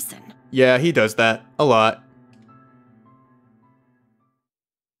a person. Yeah, he does that. A lot.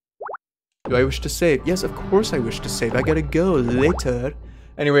 Do I wish to save? Yes, of course I wish to save. I gotta go later.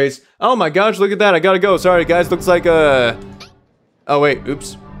 Anyways, oh my gosh, look at that. I gotta go. Sorry, guys. Looks like, oh, wait.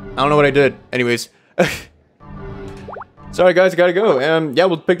 Oops. I don't know what I did. Anyways. Sorry, guys. I gotta go. Yeah,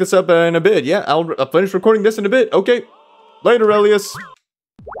 we'll pick this up in a bit. Yeah, I'll finish recording this in a bit. Okay. Later, Relius.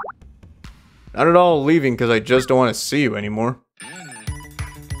 Not at all leaving because I just don't want to see you anymore.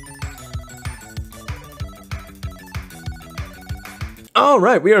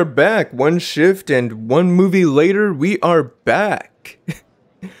 Alright, we are back. One shift and one movie later, we are back.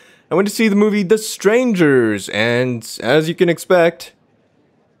 I went to see the movie The Strangers, and as you can expect,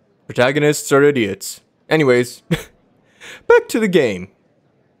 protagonists are idiots. Anyways, back to the game.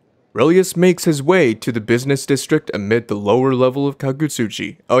 Relius makes his way to the business district amid the lower level of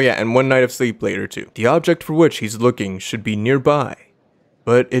Kagutsuchi. Oh yeah, and one night of sleep later too. The object for which he's looking should be nearby,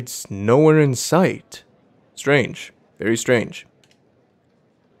 but it's nowhere in sight. Strange. Very strange.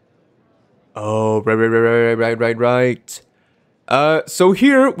 Oh, right. So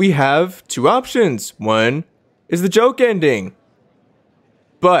here we have two options. One is the joke ending.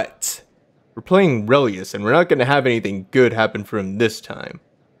 But we're playing Relius, and we're not going to have anything good happen for him this time.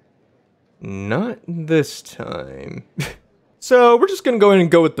 Not this time. So we're just going to go ahead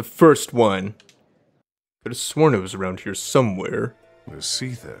and go with the first one. Could have sworn it was around here somewhere. The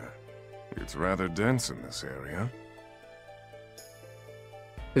Seether. It's rather dense in this area.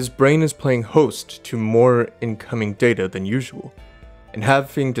 His brain is playing host to more incoming data than usual, and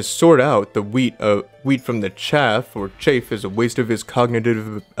having to sort out the wheat from the chaff or chaff is a waste of his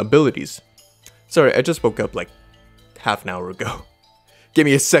cognitive abilities. Sorry, I just woke up like half an hour ago. Give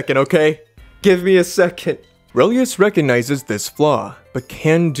me a second, okay? Give me a second. Relius recognizes this flaw, but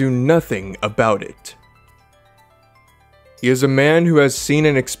can do nothing about it. He is a man who has seen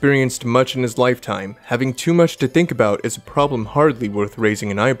and experienced much in his lifetime. Having too much to think about is a problem hardly worth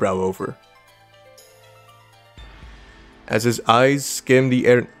raising an eyebrow over. As his eyes skim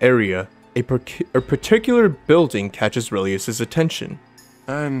the area, a particular building catches Relius' attention.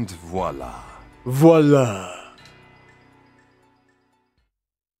 And voila. Voila.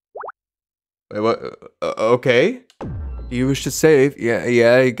 Wait, what? Okay. Do you wish to save?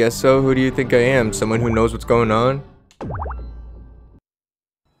 Yeah, I guess so. Who do you think I am? Someone who knows what's going on?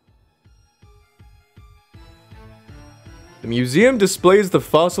 The museum displays the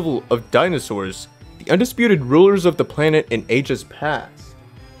fossil of dinosaurs, the undisputed rulers of the planet in ages past.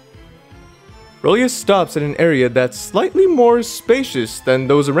 Relius stops at an area that's slightly more spacious than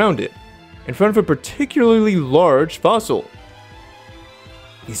those around it, in front of a particularly large fossil.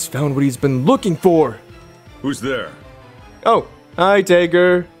 He's found what he's been looking for! Who's there? Oh, hi,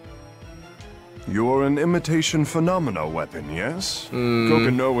 Tager. You're an imitation phenomena weapon, yes?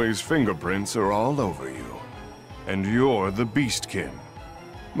 Kokinoe's fingerprints are all over you. And you're the Beastkin.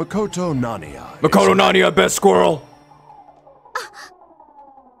 Makoto Nania. Makoto Nania, best squirrel!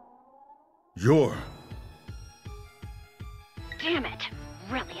 You're... Damn it,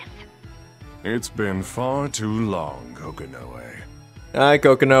 Relius. It's been far too long, Kokinoe. Hi,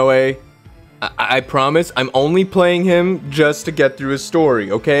 Kokinoe. I promise I'm only playing him just to get through his story,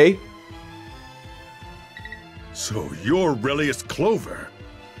 okay? So you're Relius Clover.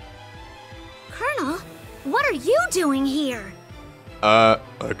 Colonel, what are you doing here? I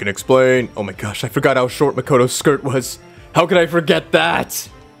can explain. Oh my gosh, I forgot how short Makoto's skirt was. How could I forget that?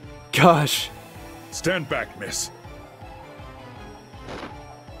 Gosh. Stand back, miss.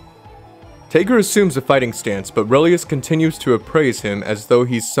 Tager assumes a fighting stance, but Relius continues to appraise him as though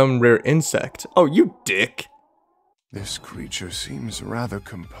he's some rare insect. Oh, you dick. This creature seems rather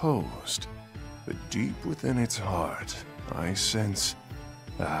composed, but deep within its heart, I sense,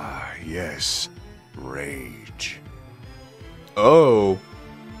 yes, rage. Oh.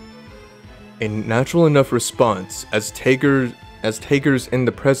 A natural enough response, as Tager's in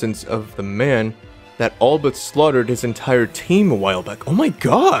the presence of the man that all but slaughtered his entire team a while back. Oh my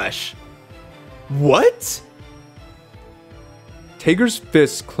gosh! What? Tager's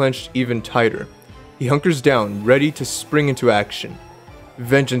fists clenched even tighter. He hunkers down, ready to spring into action.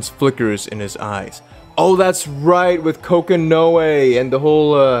 Vengeance flickers in his eyes. Oh, that's right, with Kokinoe and the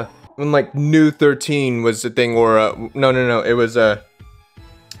whole, when like New 13 was a thing, or, no, it was,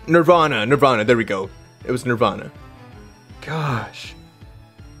 Nirvana, there we go. It was Nirvana. Gosh.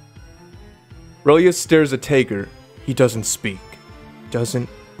 Relius stares at Tager. He doesn't speak. Doesn't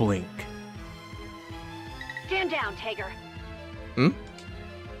blink. Stand down, Tager.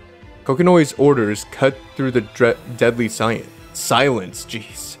 Kokinoe's orders cut through the deadly silence.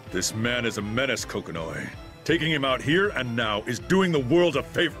 Jeez. This man is a menace, Kokinoe. Taking him out here and now is doing the world a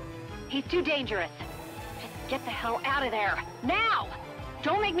favor. He's too dangerous. Just get the hell out of there. Now!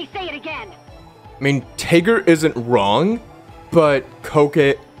 Don't make me say it again. I mean, Tager isn't wrong, but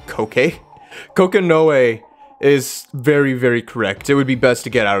Kokinoe is very, very correct. It would be best to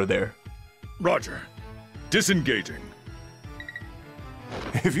get out of there. Roger. Disengaging.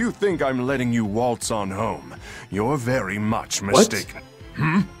 If you think I'm letting you waltz on home, you're very much mistaken.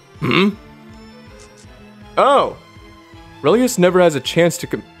 Oh! Relius never has a chance to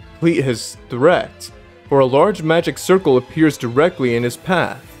complete his threat, for a large magic circle appears directly in his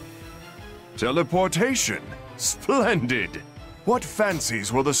path. Teleportation? Splendid! What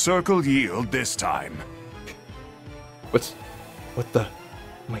fancies will the circle yield this time? What the? Oh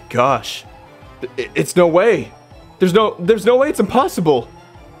my gosh. It's no way. There's no way, it's impossible.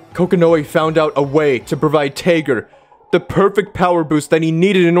 Kokinoe found out a way to provide Tager the perfect power boost that he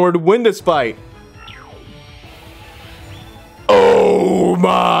needed in order to win this fight. Oh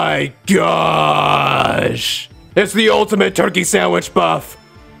my gosh! It's the ultimate turkey sandwich buff.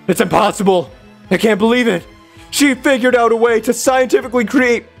 It's impossible. I can't believe it. She figured out a way to scientifically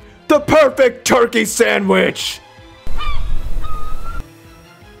create the perfect turkey sandwich.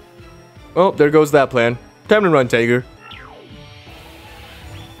 Well, there goes that plan. Time to run, Tager.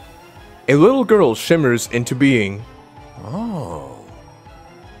 A little girl shimmers into being. Oh.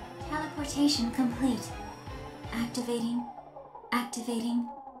 Teleportation complete. Activating.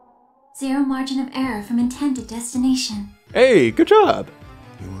 Zero margin of error from intended destination. Hey, good job.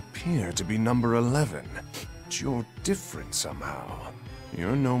 You appear to be number 11, but you're different somehow.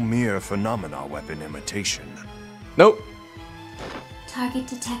 You're no mere phenomena weapon imitation. Nope. Target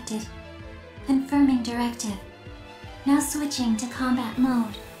detected. Confirming directive. Now switching to combat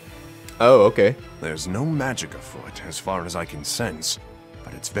mode. Oh, okay. There's no magic afoot, as far as I can sense,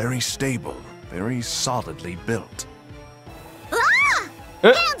 but it's very stable, very solidly built. Ah!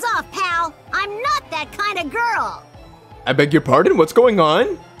 Hands off, pal! I'm not that kind of girl! I beg your pardon? What's going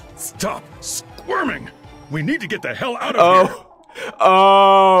on? Stop squirming! We need to get the hell out of here!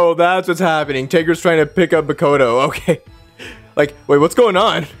 Oh, that's what's happening. Tager's trying to pick up Makoto. Okay. Like, wait, what's going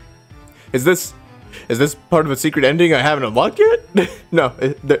on? Is this part of a secret ending I haven't unlocked yet? No,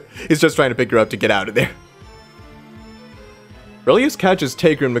 he's just trying to pick her up to get out of there. Relius catches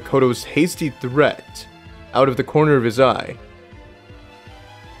Tager and Makoto's hasty threat out of the corner of his eye.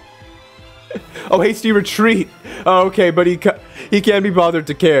 Oh, hasty retreat. Oh, okay, but he can't be bothered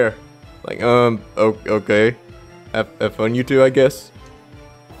to care. Like, okay. Have fun, you two, I guess.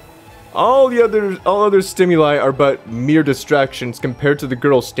 All other stimuli are but mere distractions compared to the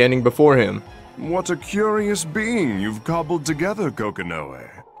girl standing before him. What a curious being you've cobbled together, Kokinoe.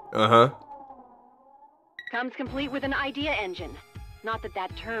 Uh-huh. Comes complete with an idea engine. Not that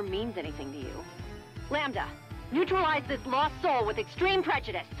that term means anything to you. Lambda, neutralize this lost soul with extreme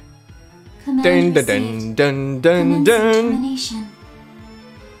prejudice. Dun dun dun dun dun.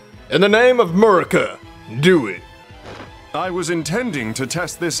 In the name of Murica, do it. I was intending to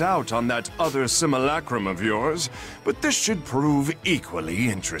test this out on that other simulacrum of yours, but this should prove equally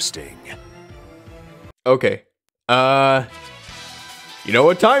interesting. Okay. You know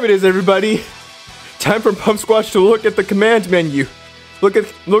what time it is, everybody? Time for PUMSQUATCH to look at the command menu. Look at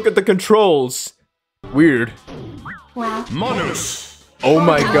the controls. Weird. Wow. Manus! Oh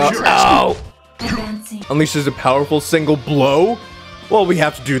my god. Ow! Advancing. Unleashes a powerful single blow? Well, we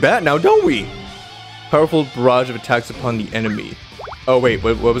have to do that now, don't we? Powerful barrage of attacks upon the enemy. Oh wait,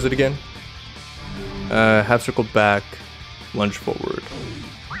 what was it again? Half circle back, lunge forward.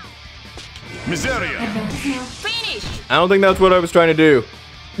 Miseria! Finish! I don't think that's what I was trying to do.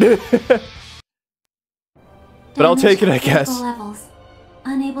 But I'll take it, I guess. Levels.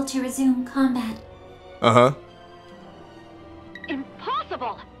 Unable to resume combat. Uh-huh.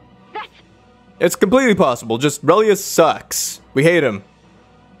 Impossible! That's... It's completely possible, just Relius sucks. We hate him.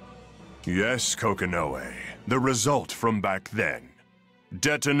 Yes, Kokinoe. The result from back then.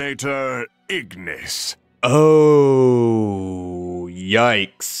 Detonator Ignis. Oh,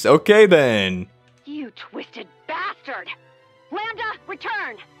 yikes. Okay then. You twisted bastard! Lambda,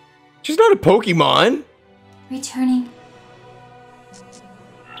 return! She's not a Pokemon. Returning.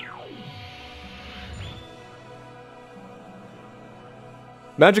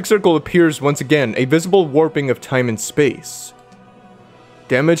 Magic Circle appears once again, a visible warping of time and space.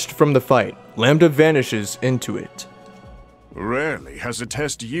 Damaged from the fight, Lambda vanishes into it. Rarely has a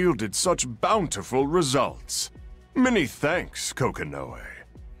test yielded such bountiful results. Many thanks, Kokinoe.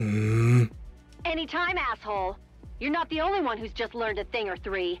 Anytime, asshole. You're not the only one who's just learned a thing or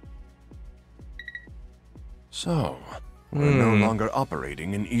three. So, we're no longer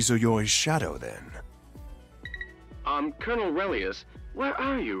operating in Izuyoi's shadow then. Colonel Relius, where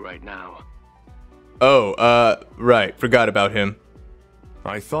are you right now? Oh, right. Forgot about him.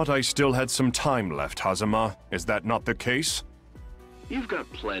 I thought I still had some time left, Hazama. Is that not the case? You've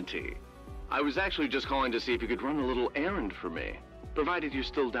got plenty. I was actually just calling to see if you could run a little errand for me, provided you're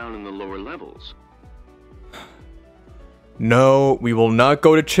still down in the lower levels. No, we will not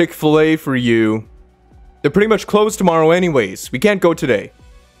go to Chick-fil-A for you. They're pretty much closed tomorrow anyways. We can't go today.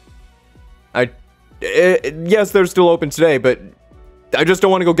 Yes, they're still open today, but I just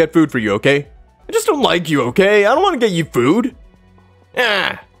don't want to go get food for you, okay? I just don't like you, okay? I don't want to get you food.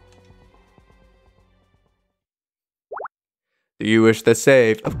 Ah. Do you wish this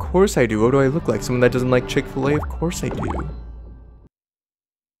saved? Of course I do. What do I look like? Someone that doesn't like Chick-fil-A? Of course I do.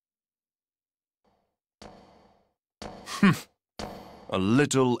 A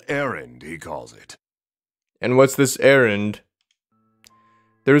little errand, he calls it. And what's this errand?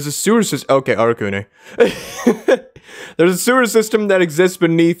 There's a sewer system. Okay, Arakune. There's a sewer system that exists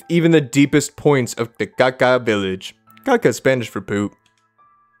beneath even the deepest points of the Caca village. Caca is Spanish for poop.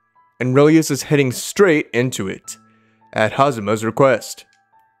 And Relius is heading straight into it, at Hazama's request.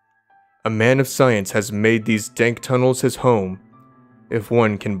 A man of science has made these dank tunnels his home. If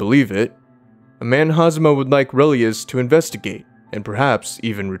one can believe it, a man Hazama would like Relius to investigate, and perhaps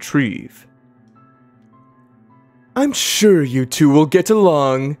even retrieve. I'm sure you two will get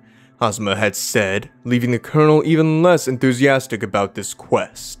along, Hazama had said, leaving the colonel even less enthusiastic about this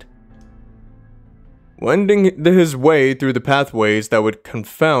quest. Wending his way through the pathways that would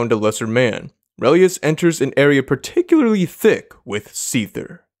confound a lesser man, Relius enters an area particularly thick with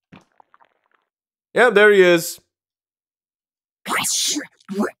Seether. Yeah, there he is.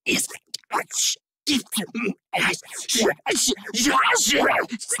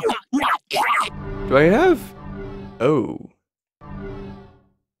 Do I have... Oh.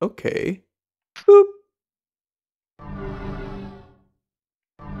 Okay. Boop.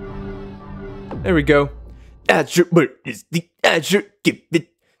 There we go. Azure, where is the Azure? Give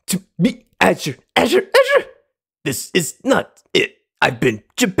it to me, Azure, Azure, Azure! This is not it. I've been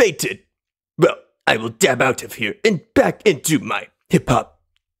debated. Well, I will dab out of here and back into my hip-hop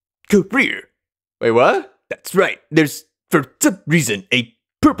career. Wait, what? That's right. There's, for some reason, a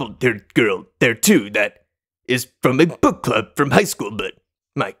purple-haired girl there too that is from a book club from high school, but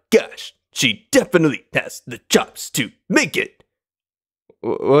my gosh, she definitely has the chops to make it.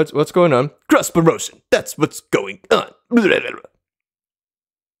 What's going on? Cross-promotion. That's what's going on.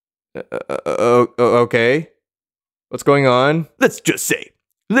 Okay. What's going on? Let's just say,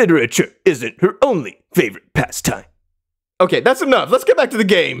 literature isn't her only favorite pastime. Okay, that's enough. Let's get back to the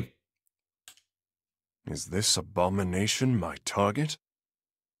game. Is this abomination my target?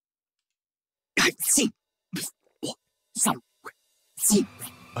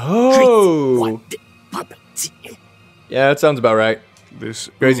 Oh. Yeah, that sounds about right. This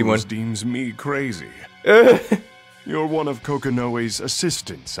crazy one deems me crazy. You're one of Kokonoe's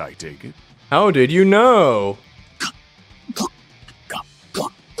assistants, I take it. How did you know?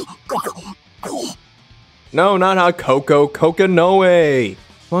 No, not hot cocoa, Kokonoe.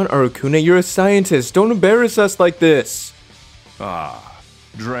 Come on, Arakune, you're a scientist. Don't embarrass us like this. Ah,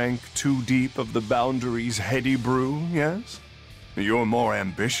 drank too deep of the boundary's heady brew, yes? You're more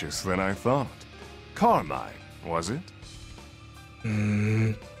ambitious than I thought. Carmine, was it?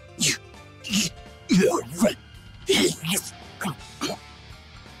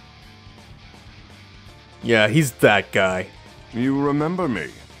 Yeah, he's that guy. You remember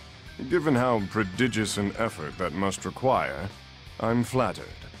me. Given how prodigious an effort that must require, I'm flattered.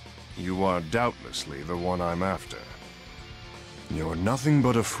 You are doubtlessly the one I'm after. You're nothing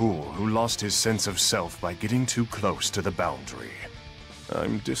but a fool who lost his sense of self by getting too close to the boundary.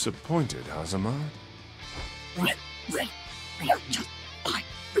 I'm disappointed, Hazama.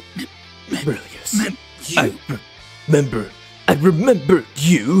 Relius. I remember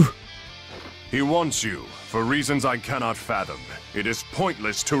you. He wants you, for reasons I cannot fathom. It is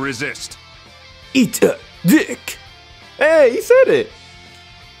pointless to resist. Eat a dick. Hey, he said it.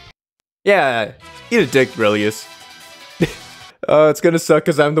 Yeah, eat a dick, Relius. It's gonna suck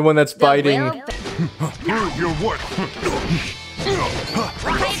because I'm the one that's fighting. Prove your worth.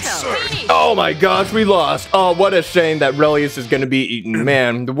 Oh my gosh, we lost. Oh, what a shame that Relius is gonna be eaten.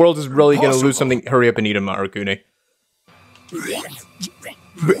 Man, the world is really gonna lose something. Hurry up and eat him, Arakune.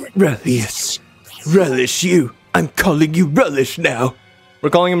 Relius. Relish you. I'm calling you Relish now. We're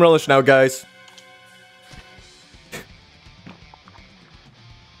calling him Relish now, guys.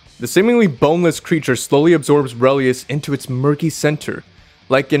 The seemingly boneless creature slowly absorbs Relius into its murky center.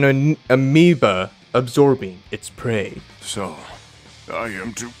 Like an amoeba, absorbing its prey. So, I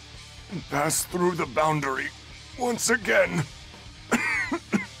am to pass through the boundary once again.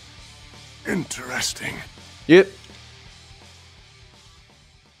 Interesting. Yep.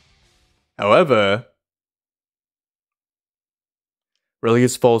 However,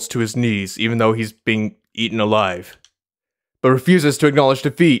 Relius falls to his knees even though he's being eaten alive, but refuses to acknowledge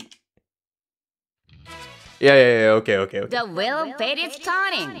defeat. Yeah, okay. The will of fate is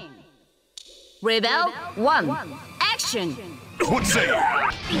turning. Rebel 1, action! What say you?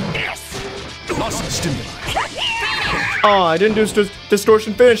 Lost stimuli. Oh, I didn't do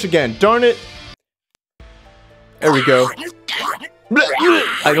distortion finish again. Darn it. There we go.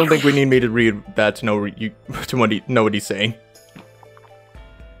 I don't think we need me to read that to know know what he's saying.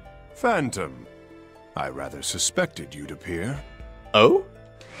 Phantom. I rather suspected you'd appear. Oh?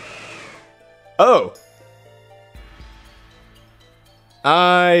 Oh.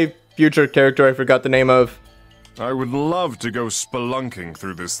 Future character I forgot the name of. I would love to go spelunking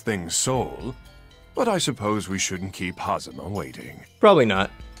through this thing's soul, but I suppose we shouldn't keep Hazama waiting. Probably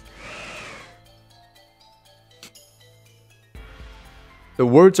not. The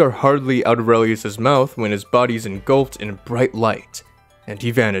words are hardly out of Relius's mouth when his body's engulfed in bright light, and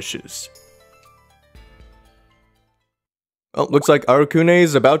he vanishes. Well, looks like Arakune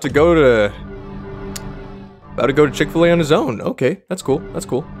is about to go to Chick-fil-A on his own. Okay, that's cool.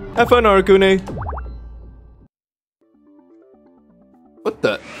 Have fun, Arakune. What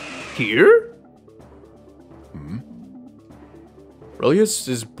the? Here?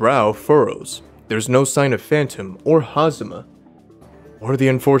 Relius's brow furrows. There's no sign of Phantom or Hazama, or the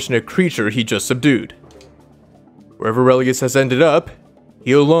unfortunate creature he just subdued. Wherever Relius has ended up,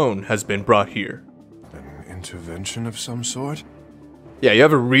 he alone has been brought here. An intervention of some sort? Yeah, you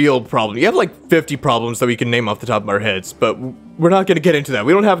have a real problem. You have like 50 problems that we can name off the top of our heads, but we're not going to get into that.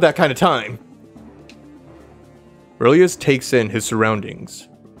 We don't have that kind of time. Relius takes in his surroundings.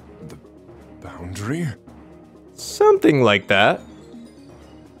 The boundary? Something like that.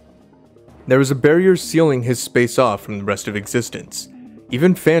 There was a barrier sealing his space off from the rest of existence.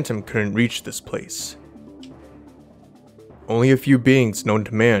 Even Phantom couldn't reach this place. Only a few beings known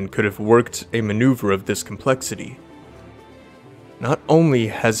to man could have worked a maneuver of this complexity. Not only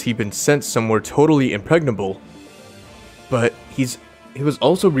has he been sent somewhere totally impregnable, but he was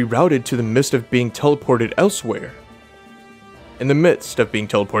also rerouted to the midst of being teleported elsewhere. In the midst of being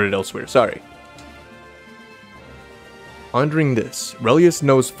teleported elsewhere, sorry. Pondering this, Relius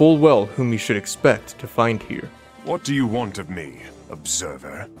knows full well whom he should expect to find here. What do you want of me,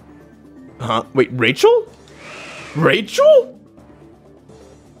 observer? Huh? Wait, Rachel? Rachel?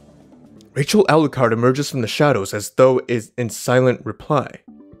 Rachel Alucard emerges from the shadows as though is in silent reply.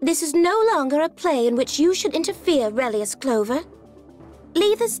 This is no longer a play in which you should interfere, Relius Clover.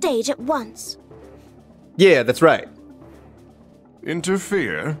 Leave the stage at once. Yeah, that's right.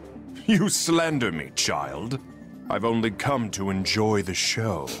 Interfere? You slander me, child. I've only come to enjoy the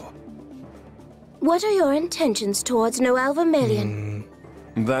show. What are your intentions towards Noelle Vermilion?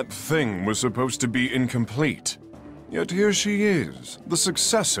 That thing was supposed to be incomplete. Yet here she is, the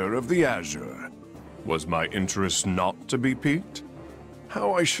successor of the Azure. Was my interest not to be piqued?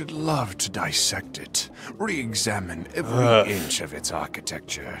 How I should love to dissect it, re-examine every inch of its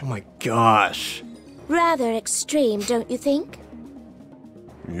architecture. Oh my gosh. Rather extreme, don't you think?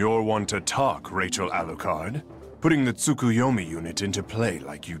 You're one to talk, Rachel Alucard. Putting the Tsukuyomi unit into play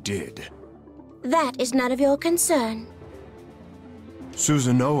like you did. That is none of your concern.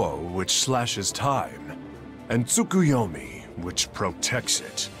 Susanoo, which slashes time, and Tsukuyomi, which protects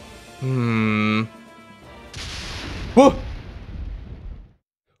it. Whoa!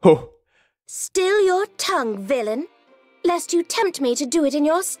 Oh. Still your tongue, villain, lest you tempt me to do it in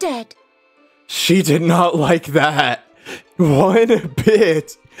your stead. She did not like that. One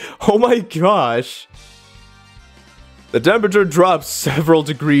bit. Oh my gosh. The temperature drops several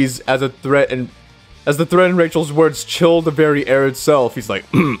degrees as the threat in Rachel's words chill the very air itself. He's like,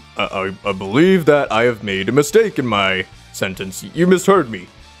 I believe that I have made a mistake in my sentence. You misheard me.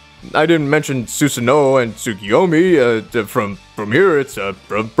 I didn't mention Susanoo and Tsukuyomi. From here, it's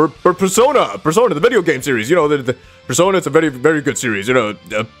from Persona. Persona, the video game series. You know, the Persona, it's a very, very good series. You know,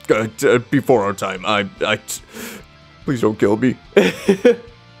 before our time. Please don't kill me.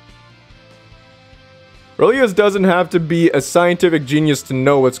 Relius doesn't have to be a scientific genius to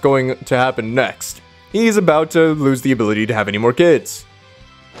know what's going to happen next. He's about to lose the ability to have any more kids.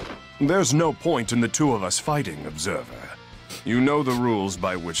 There's no point in the two of us fighting, Observer. You know the rules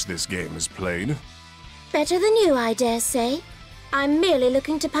by which this game is played. Better than you, I dare say. I'm merely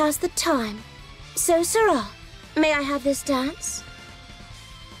looking to pass the time. So, Sirrah, may I have this dance?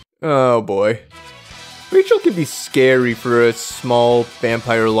 Oh boy. Rachel can be scary for a small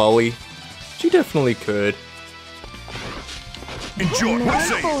vampire lolly. She definitely could. Enjoy.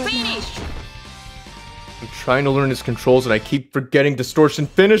 Finish! I'm trying to learn his controls and I keep forgetting distortion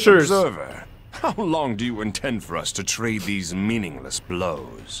finishers. Observer, how long do you intend for us to trade these meaningless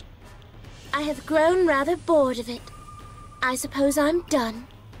blows? I have grown rather bored of it. I suppose I'm done.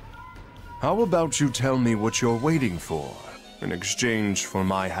 How about you tell me what you're waiting for, in exchange for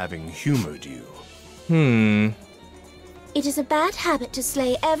my having humored you? It is a bad habit to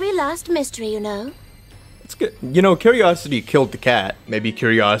slay every last mystery, you know. It's good. You know, curiosity killed the cat. Maybe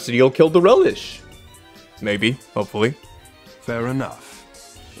curiosity will kill the relish. Maybe, hopefully. Fair enough.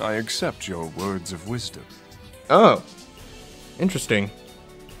 I accept your words of wisdom. Oh. Interesting.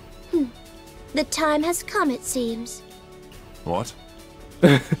 The time has come, it seems. What?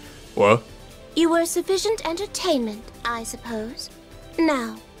 What? You were sufficient entertainment, I suppose.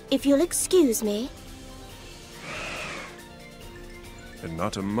 Now, if you'll excuse me. And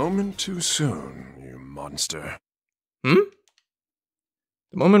not a moment too soon, you monster. The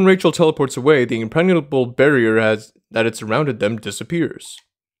moment Rachel teleports away, the impregnable barrier that had surrounded them disappears.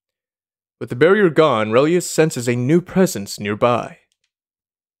 With the barrier gone, Relius senses a new presence nearby.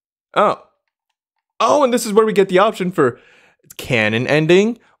 Oh, and this is where we get the option for canon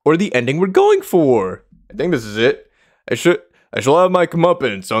ending or the ending we're going for. I think this is it. I shall have my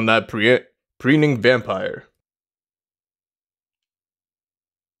comeuppance on that preening vampire.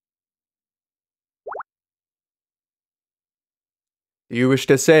 Do you wish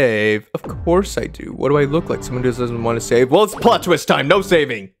to save? Of course I do. What do I look like? Someone who doesn't want to save? Well, it's plot twist time. No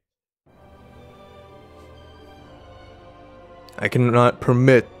saving. I cannot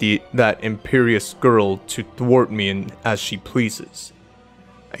permit that imperious girl to thwart me as she pleases.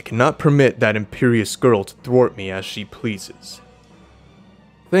 I cannot permit that imperious girl to thwart me as she pleases.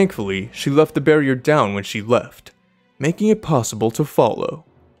 Thankfully, she left the barrier down when she left, making it possible to follow.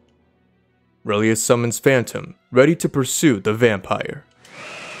 Relius summons Phantom, ready to pursue the vampire.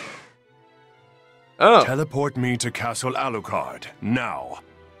 Oh. Teleport me to Castle Alucard, now.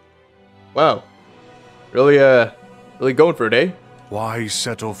 Wow. Really going for it, eh? Why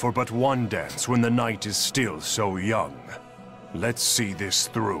settle for but one dance when the night is still so young? Let's see this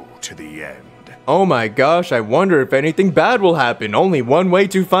through to the end. Oh my gosh, I wonder if anything bad will happen. Only one way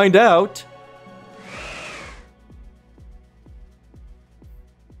to find out.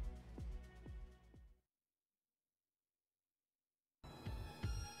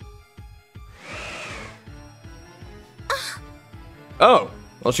 Oh,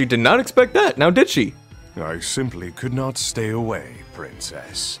 well, she did not expect that, now did she? I simply could not stay away,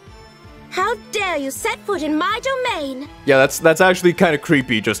 Princess. How dare you set foot in my domain? Yeah, that's actually kind of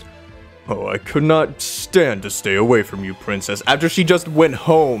creepy, just... Oh, I could not stand to stay away from you, Princess, after she just went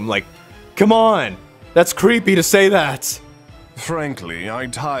home, like... Come on! That's creepy to say that! Frankly, I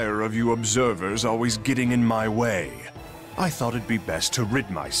tire of you observers always getting in my way. I thought it'd be best to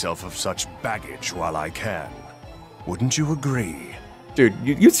rid myself of such baggage while I can. Wouldn't you agree? Dude,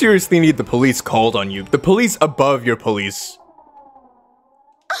 you seriously need the police called on you. The police above your police.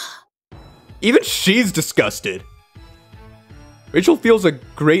 Even she's disgusted. Rachel feels a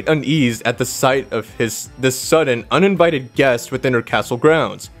great unease at the sight of this sudden, uninvited guest within her castle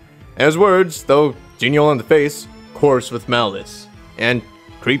grounds. And his words, though genial on the face, coarse with malice and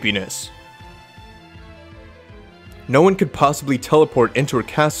creepiness. No one could possibly teleport into her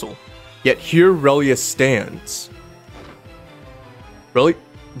castle, yet here Relius stands.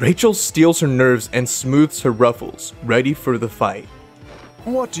 Rachel steels her nerves and smooths her ruffles, ready for the fight.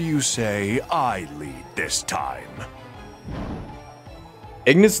 What do you say I lead this time?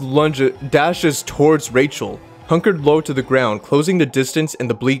 Ignis dashes towards Rachel, hunkered low to the ground, closing the distance in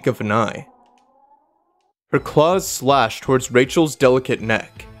the blink of an eye. Her claws slash towards Rachel's delicate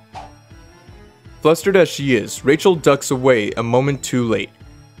neck. Flustered as she is, Rachel ducks away a moment too late.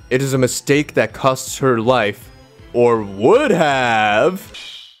 It is a mistake that costs her life, or would have.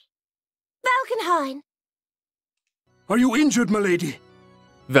 Valkenhayn! Are you injured, milady?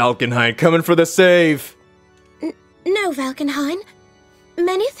 Valkenhayn coming for the save. No, Valkenhayn.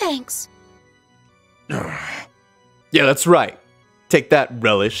 Many thanks. Yeah, that's right. Take that,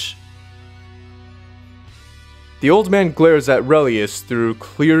 Relish. The old man glares at Relius through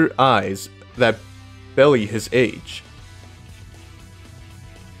clear eyes that belly his age.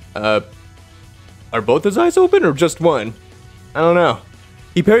 Are both his eyes open or just one? I don't know.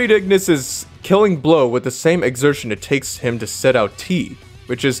 He parried Ignis's killing blow with the same exertion it takes him to set out tea,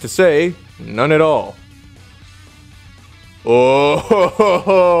 which is to say, none at all. Oh ho ho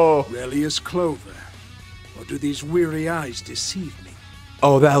ho! Relius Clover. Or do these weary eyes deceive me?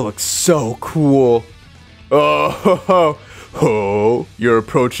 Oh, that looks so cool. Oh, you're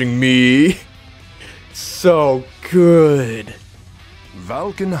approaching me. So good.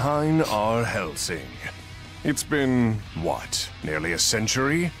 Valkenhayn R. Helsing. It's been, what, nearly a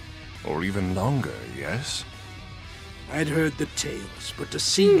century? Or even longer, yes? I'd heard the tales, but to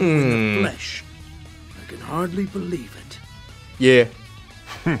see you in the flesh, I can hardly believe it. Yeah.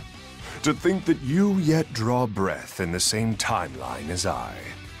 To think that you yet draw breath in the same timeline as I.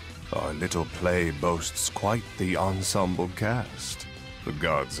 Our little play boasts quite the ensemble cast. The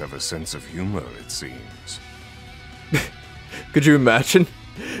gods have a sense of humor, it seems. Could you imagine?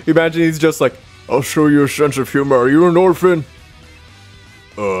 Imagine he's just like, I'll show you a sense of humor. Are you an orphan?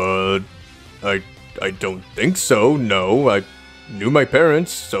 I don't think so, no. I knew my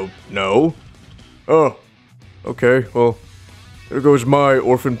parents, so no. Oh, okay, well, there goes my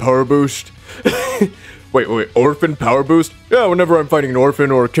orphan power boost. Wait, orphan power boost? Yeah, whenever I'm fighting an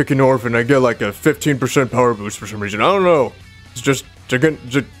orphan or kicking an orphan, I get like a 15% power boost for some reason. I don't know. It's just, I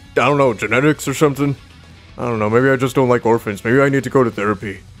don't know, genetics or something? I don't know, maybe I just don't like orphans. Maybe I need to go to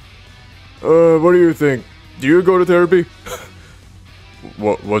therapy. What do you think? Do you go to therapy?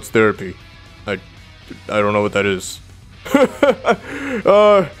 What's therapy? I don't know what that is.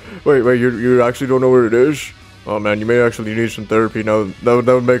 Wait, you actually don't know what it is? Oh man, you may actually need some therapy now. That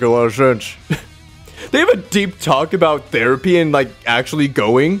would make a lot of sense. They have a deep talk about therapy and like actually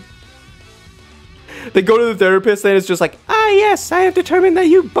going. They go to the therapist and it's just like, yes, I have determined that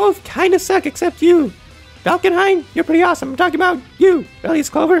you both kind of suck except you. Valkenhayn, you're pretty awesome. I'm talking about you, Elias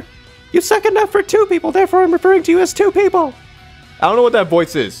Clover. You suck enough for 2 people, therefore I'm referring to you as 2 people. I don't know what that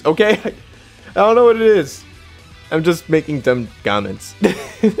voice is, okay? I don't know what it is. I'm just making dumb comments.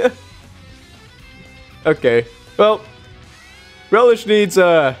 Okay, well, Relish needs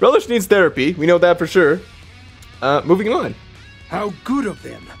therapy. We know that for sure. Moving on. How good of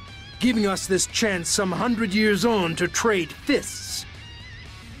them, giving us this chance some 100 years on to trade fists.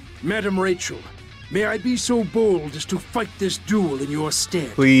 Madam Rachel, may I be so bold as to fight this duel in your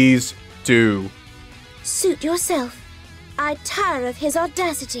stead? Please do. Suit yourself. I tire of his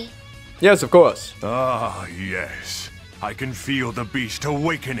audacity. Yes, of course. Ah, yes. I can feel the beast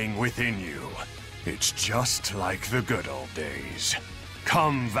awakening within you. It's just like the good old days.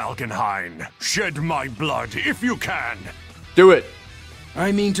 Come, Valkenhayn, shed my blood if you can. Do it.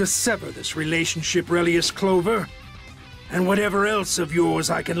 I mean to sever this relationship, Relius Clover, and whatever else of yours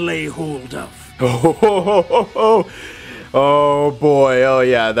I can lay hold of. Oh boy, oh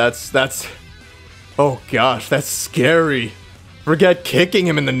yeah, that's... Oh gosh, that's scary. Forget kicking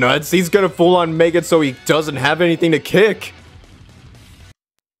him in the nuts, he's gonna full on make it so he doesn't have anything to kick.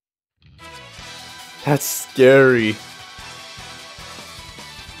 That's scary.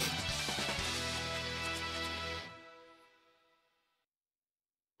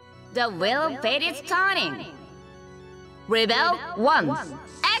 The wheel of fate is turning. Rebel 1.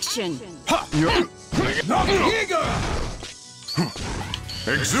 Action!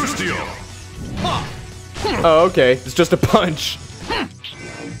 Exustio! Oh, okay. It's just a punch.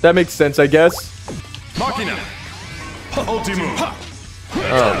 That makes sense, I guess. Machina! Ultimum!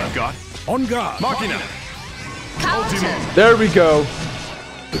 Oh. On guard! Machina! Ultimum! There we go.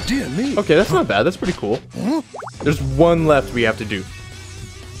 Dear me. Okay, that's not bad. That's pretty cool. There's one left we have to do.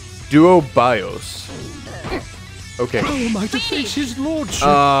 Duo Bios. Okay. How am I to face his lordship?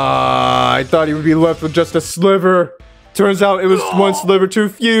 I thought he would be left with just a sliver. Turns out it was one sliver too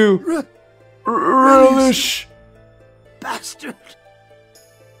few. Relish. Bastard.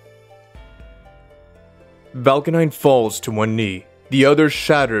 Valkenhayn falls to one knee. The other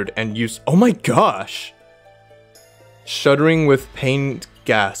shattered and used. Oh my gosh! Shuddering with pain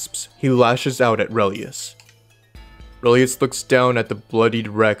gasps, he lashes out at Relius. Relius looks down at the bloodied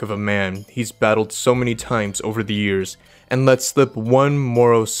wreck of a man he's battled so many times over the years and lets slip one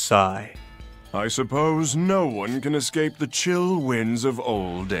morose sigh. I suppose no one can escape the chill winds of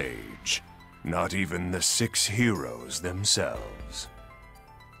old age. Not even the 6 heroes themselves.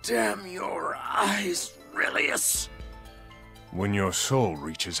 Damn your eyes, Relius. When your soul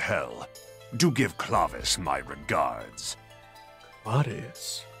reaches hell, do give Clavis my regards.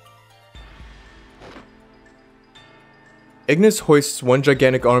 Clavis? Ignis hoists one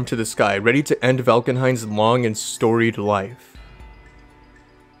gigantic arm to the sky, ready to end Valkenhayn's long and storied life.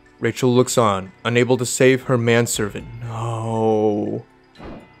 Rachel looks on, unable to save her manservant. No.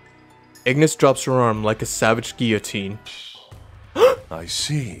 Ignis drops her arm like a savage guillotine. I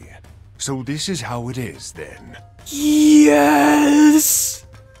see. So this is how it is, then. Yes!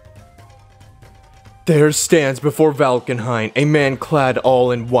 There stands before Valkenhayn a man clad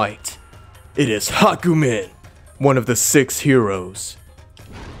all in white. It is Hakumen, one of the 6 heroes.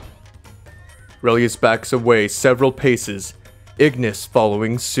 Relius backs away several paces, Ignis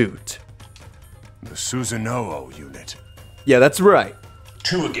following suit. The Susanoo unit. Yeah, that's right.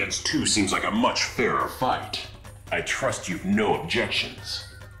 2 against 2 seems like a much fairer fight. I trust you've no objections.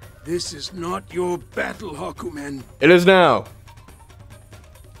 This is not your battle, Hakumen. It is now.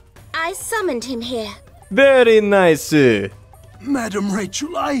 I summoned him here. Very nice. Madam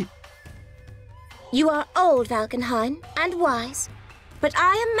Rachel, You are old, Valkenheim, and wise. But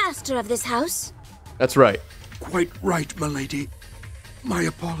I am master of this house. That's right. Quite right, milady. My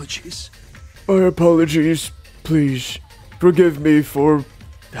apologies. My apologies. Please, forgive me for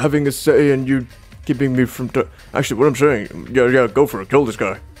having a say and you keeping me from... Actually, what I'm saying, yeah, go for it. Kill this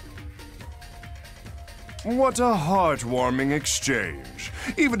guy. What a heartwarming exchange.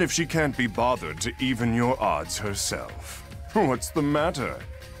 Even if she can't be bothered to even your odds herself. What's the matter?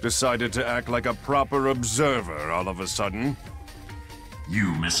 Decided to act like a proper observer all of a sudden?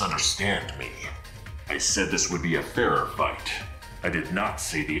 You misunderstand me. I said this would be a fairer fight. I did not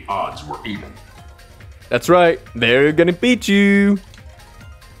say the odds were even. That's right. They're gonna beat you.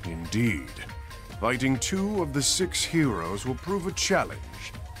 Indeed. Fighting 2 of the 6 heroes will prove a challenge,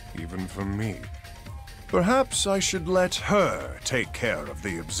 even for me. Perhaps I should let her take care of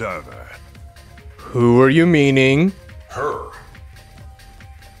the observer. Who are you meaning? Her.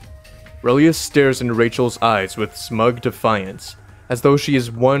 Relius stares into Rachel's eyes with smug defiance, as though she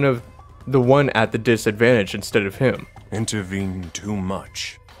is the one at the disadvantage instead of him. Intervene too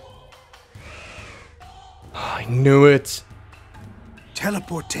much. I knew it.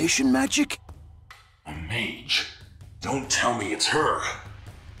 Teleportation magic? A mage. Don't tell me it's her.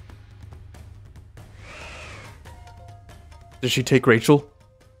 Did she take Rachel?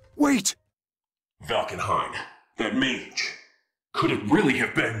 Wait! Valkenheim, that mage. Could it really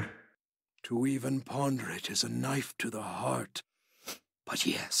have been? To even ponder it is a knife to the heart. But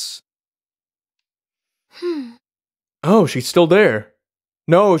yes. Oh, she's still there.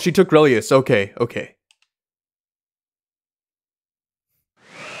 No, she took Relius. Okay. Okay.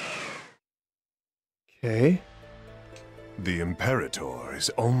 The Imperator is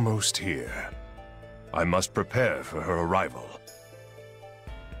almost here. I must prepare for her arrival.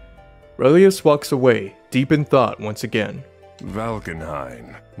 Relius walks away, deep in thought once again.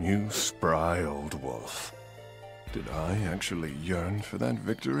 Valkenheim, you spry old wolf. Did I actually yearn for that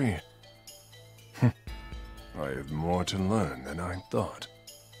victory? I have more to learn than I thought.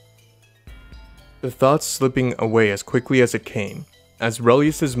 The thoughts slipping away as quickly as it came, as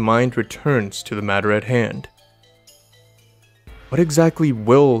Relius's mind returns to the matter at hand. What exactly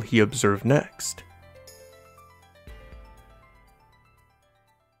will he observe next?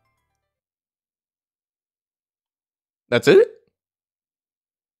 That's it?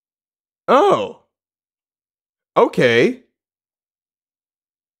 Oh. Okay.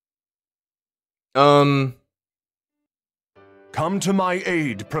 Come to my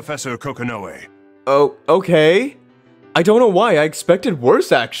aid, Professor Kokonoe. Oh, okay. I don't know why. I expected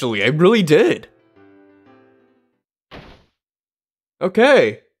worse, actually. I really did.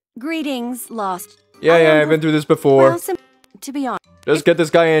 Okay. Greetings, Lost. Yeah, I've been through this before. Well, to be honest, just get this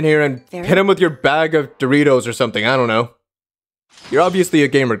guy in here and hit him with your bag of Doritos or something. I don't know. You're obviously a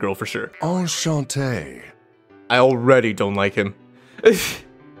gamer girl for sure. Enchanté. I already don't like him.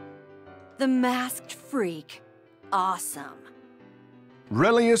 the masked freak. Awesome.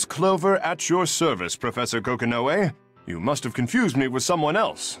 Relius Clover at your service, Professor Kokonoe. You must have confused me with someone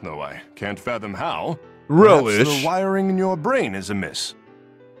else, though I can't fathom how. Relish. Perhaps the wiring in your brain is amiss.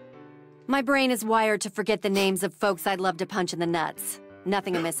 My brain is wired to forget the names of folks I'd love to punch in the nuts.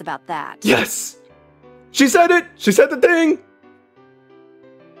 Nothing amiss about that. Yes! She said it! She said the thing!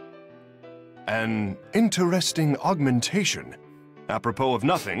 An interesting augmentation. Apropos of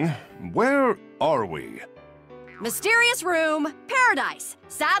nothing, where are we? Mysterious room, paradise,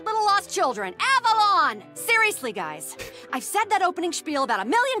 sad little lost children, Avalon! Seriously, guys, I've said that opening spiel about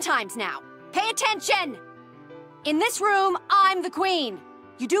 1,000,000 times now. Pay attention! In this room, I'm the queen.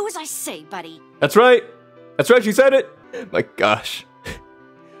 You do as I say, buddy. That's right. That's right, she said it. My gosh.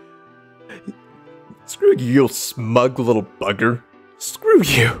 Screw you, you smug little bugger. Screw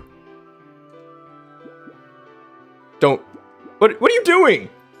you. Don't. What are you doing?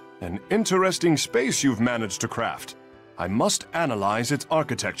 An interesting space you've managed to craft. I must analyze its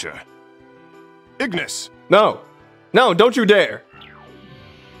architecture. Ignis! No. No, don't you dare.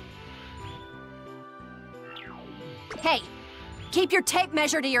 Hey, keep your tape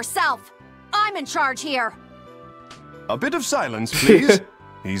measure to yourself. I'm in charge here. A bit of silence, please.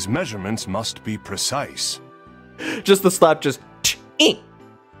 These measurements must be precise. Just the slap, just...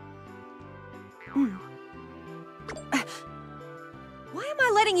 Why am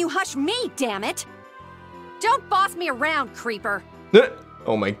I letting letting you hush me, damn it! Don't boss me around, creeper.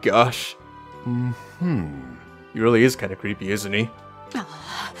 Oh my gosh. He really is kind of creepy, isn't he?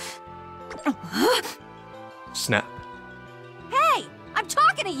 Snap. Hey, I'm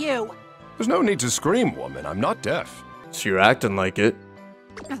talking to you! There's no need to scream, woman. I'm not deaf. So you're acting like it.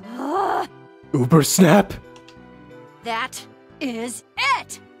 Uber snap. That is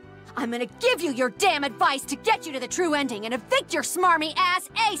it! I'm gonna give you your damn advice to get you to the true ending and evict your smarmy ass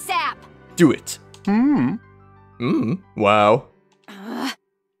ASAP! Do it. Wow.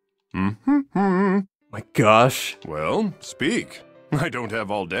 My gosh. Well, speak. I don't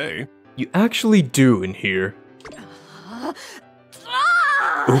have all day. You actually do in here.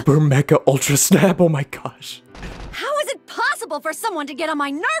 Uber Mega Ultra Snap, oh my gosh. How is it possible for someone to get on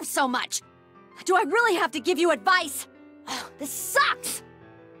my nerves so much? Do I really have to give you advice? This sucks!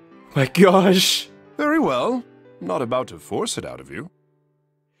 My gosh. Very well. I'm not about to force it out of you.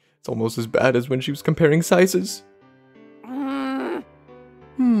 It's almost as bad as when she was comparing sizes.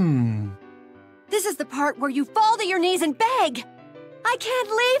 This is the part where you fall to your knees and beg. I can't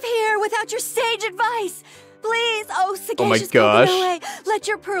leave here without your sage advice. Please, oh sagacious Kokonoe, let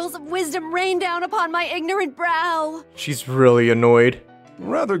your pearls of wisdom rain down upon my ignorant brow. She's really annoyed.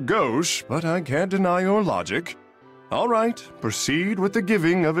 Rather gauche, but I can't deny your logic. All right, proceed with the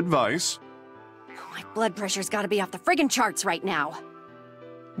giving of advice. My blood pressure's gotta be off the friggin' charts right now.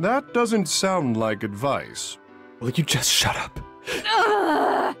 That doesn't sound like advice. Will you just shut up?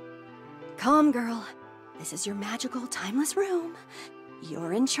 Calm, girl. This is your magical, timeless room.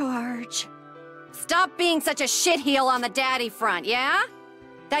 You're in charge. Stop being such a shitheel on the daddy front, yeah?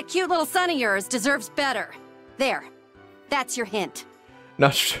 That cute little son of yours deserves better. There. That's your hint.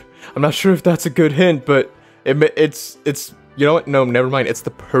 I'm not sure if that's a good hint, but it's you know what? No, never mind. It's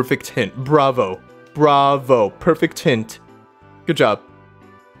the perfect hint. Bravo. Bravo. Perfect hint. Good job.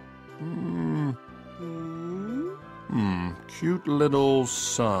 Cute little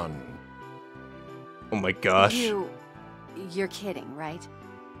son. Oh my gosh. You're kidding, right?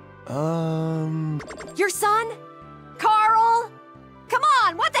 Your son? Carl? Come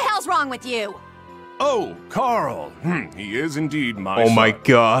on, what the hell's wrong with you? Oh, Carl. He is indeed my son. My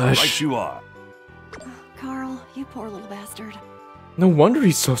gosh. Right you are. Carl, you poor little bastard. No wonder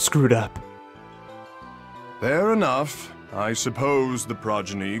he's so screwed up. Fair enough. I suppose the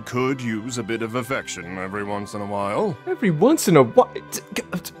progeny could use a bit of affection every once in a while. Every once in a while?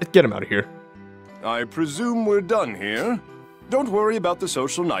 Get him out of here. I presume we're done here. Don't worry about the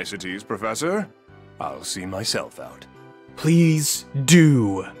social niceties, Professor. I'll see myself out. Please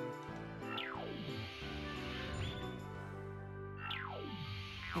do.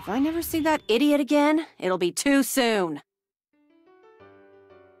 If I never see that idiot again, it'll be too soon.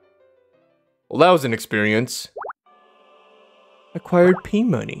 Well, that was an experience. Acquired P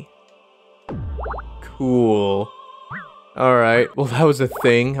money. Cool. Alright, well that was a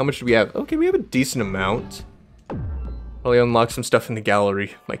thing. How much do we have? Okay, we have a decent amount. Probably unlock some stuff in the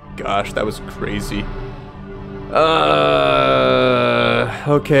gallery. My gosh, that was crazy.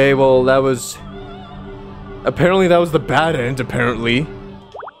 Okay, well that was... Apparently that was the bad end, apparently.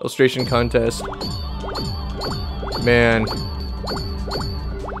 Illustration contest. Man.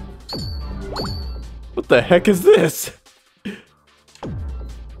 What the heck is this?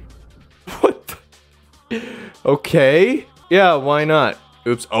 What the... Okay. Yeah, why not?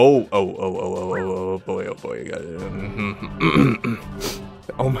 Oops. Oh boy, I got it.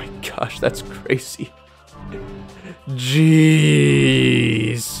 Oh my gosh, that's crazy.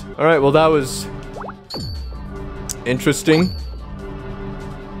 Jeez. Alright, well that was interesting.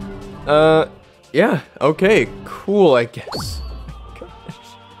 Yeah, okay, cool, I guess.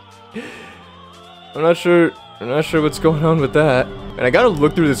 I'm not sure what's going on with that. And I gotta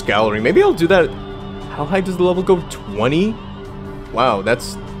look through this gallery. Maybe I'll do that. How high does the level go? 20? Wow,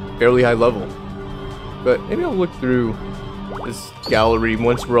 that's fairly high level. But maybe I'll look through this gallery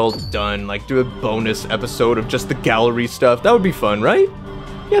once we're all done. Like, do a bonus episode of just the gallery stuff. That would be fun, right?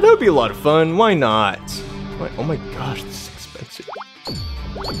 Yeah, that would be a lot of fun. Why not? Oh my gosh, this is expensive.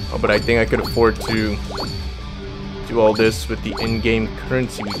 Oh, but I think I could afford to do all this with the in-game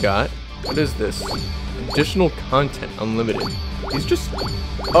currency we got. What is this? Additional content, unlimited. These just...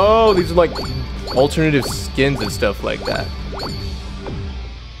 Oh, these are like alternative skins and stuff like that.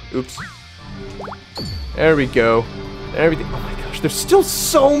 Oops. There we go. Everything. Oh my gosh, there's still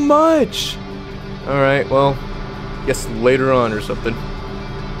so much! Alright, well, guess later on or something.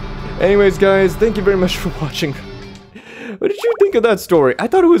 Anyways, guys, thank you very much for watching. What did you think of that story? I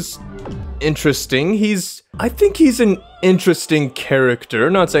thought it was interesting. I think he's an interesting character.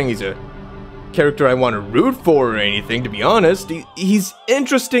 Not saying he's a character I want to root for or anything, to be honest. He's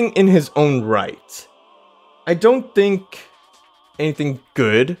interesting in his own right. I don't think anything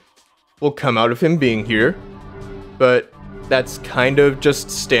good will come out of him being here, but that's kind of just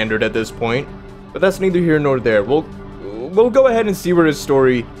standard at this point. But that's neither here nor there. We'll go ahead and see where his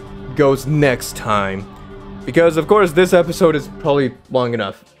story goes next time, because of course this episode is probably long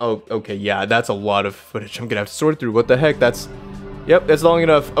enough. Oh, okay, yeah, that's a lot of footage I'm gonna have to sort through. What the heck? Yep, that's long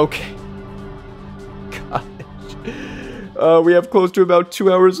enough. Okay. Gosh. We have close to about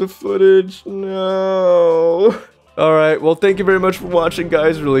 2 hours of footage. No. Alright, well, thank you very much for watching,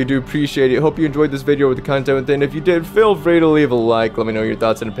 guys. Really do appreciate it. Hope you enjoyed this video with the content within. If you did, feel free to leave a like. Let me know your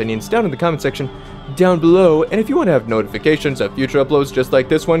thoughts and opinions down in the comment section down below. And if you want to have notifications of future uploads just like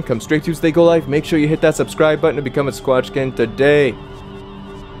this one, come straight to as they go live, make sure you hit that subscribe button to become a Squatchkin today.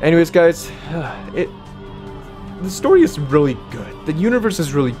 Anyways, guys, the story is really good. The universe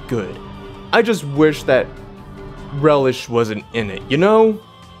is really good. I just wish that Relish wasn't in it, you know?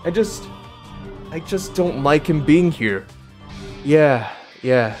 I just don't like him being here. Yeah.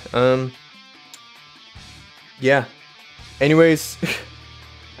 Anyways,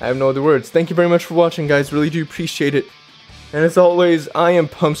 I have no other words. Thank you very much for watching, guys. Really do appreciate it. And as always, I am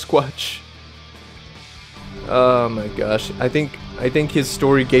PUMSQUATCH. Oh my gosh. I think his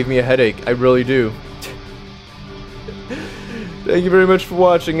story gave me a headache. I really do. Thank you very much for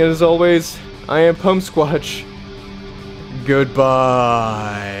watching, and as always, I am PUMSQUATCH.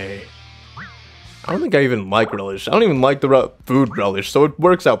 Goodbye. I don't think I even like Relish. I don't even like the food Relish, so it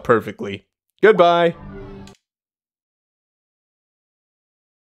works out perfectly. Goodbye.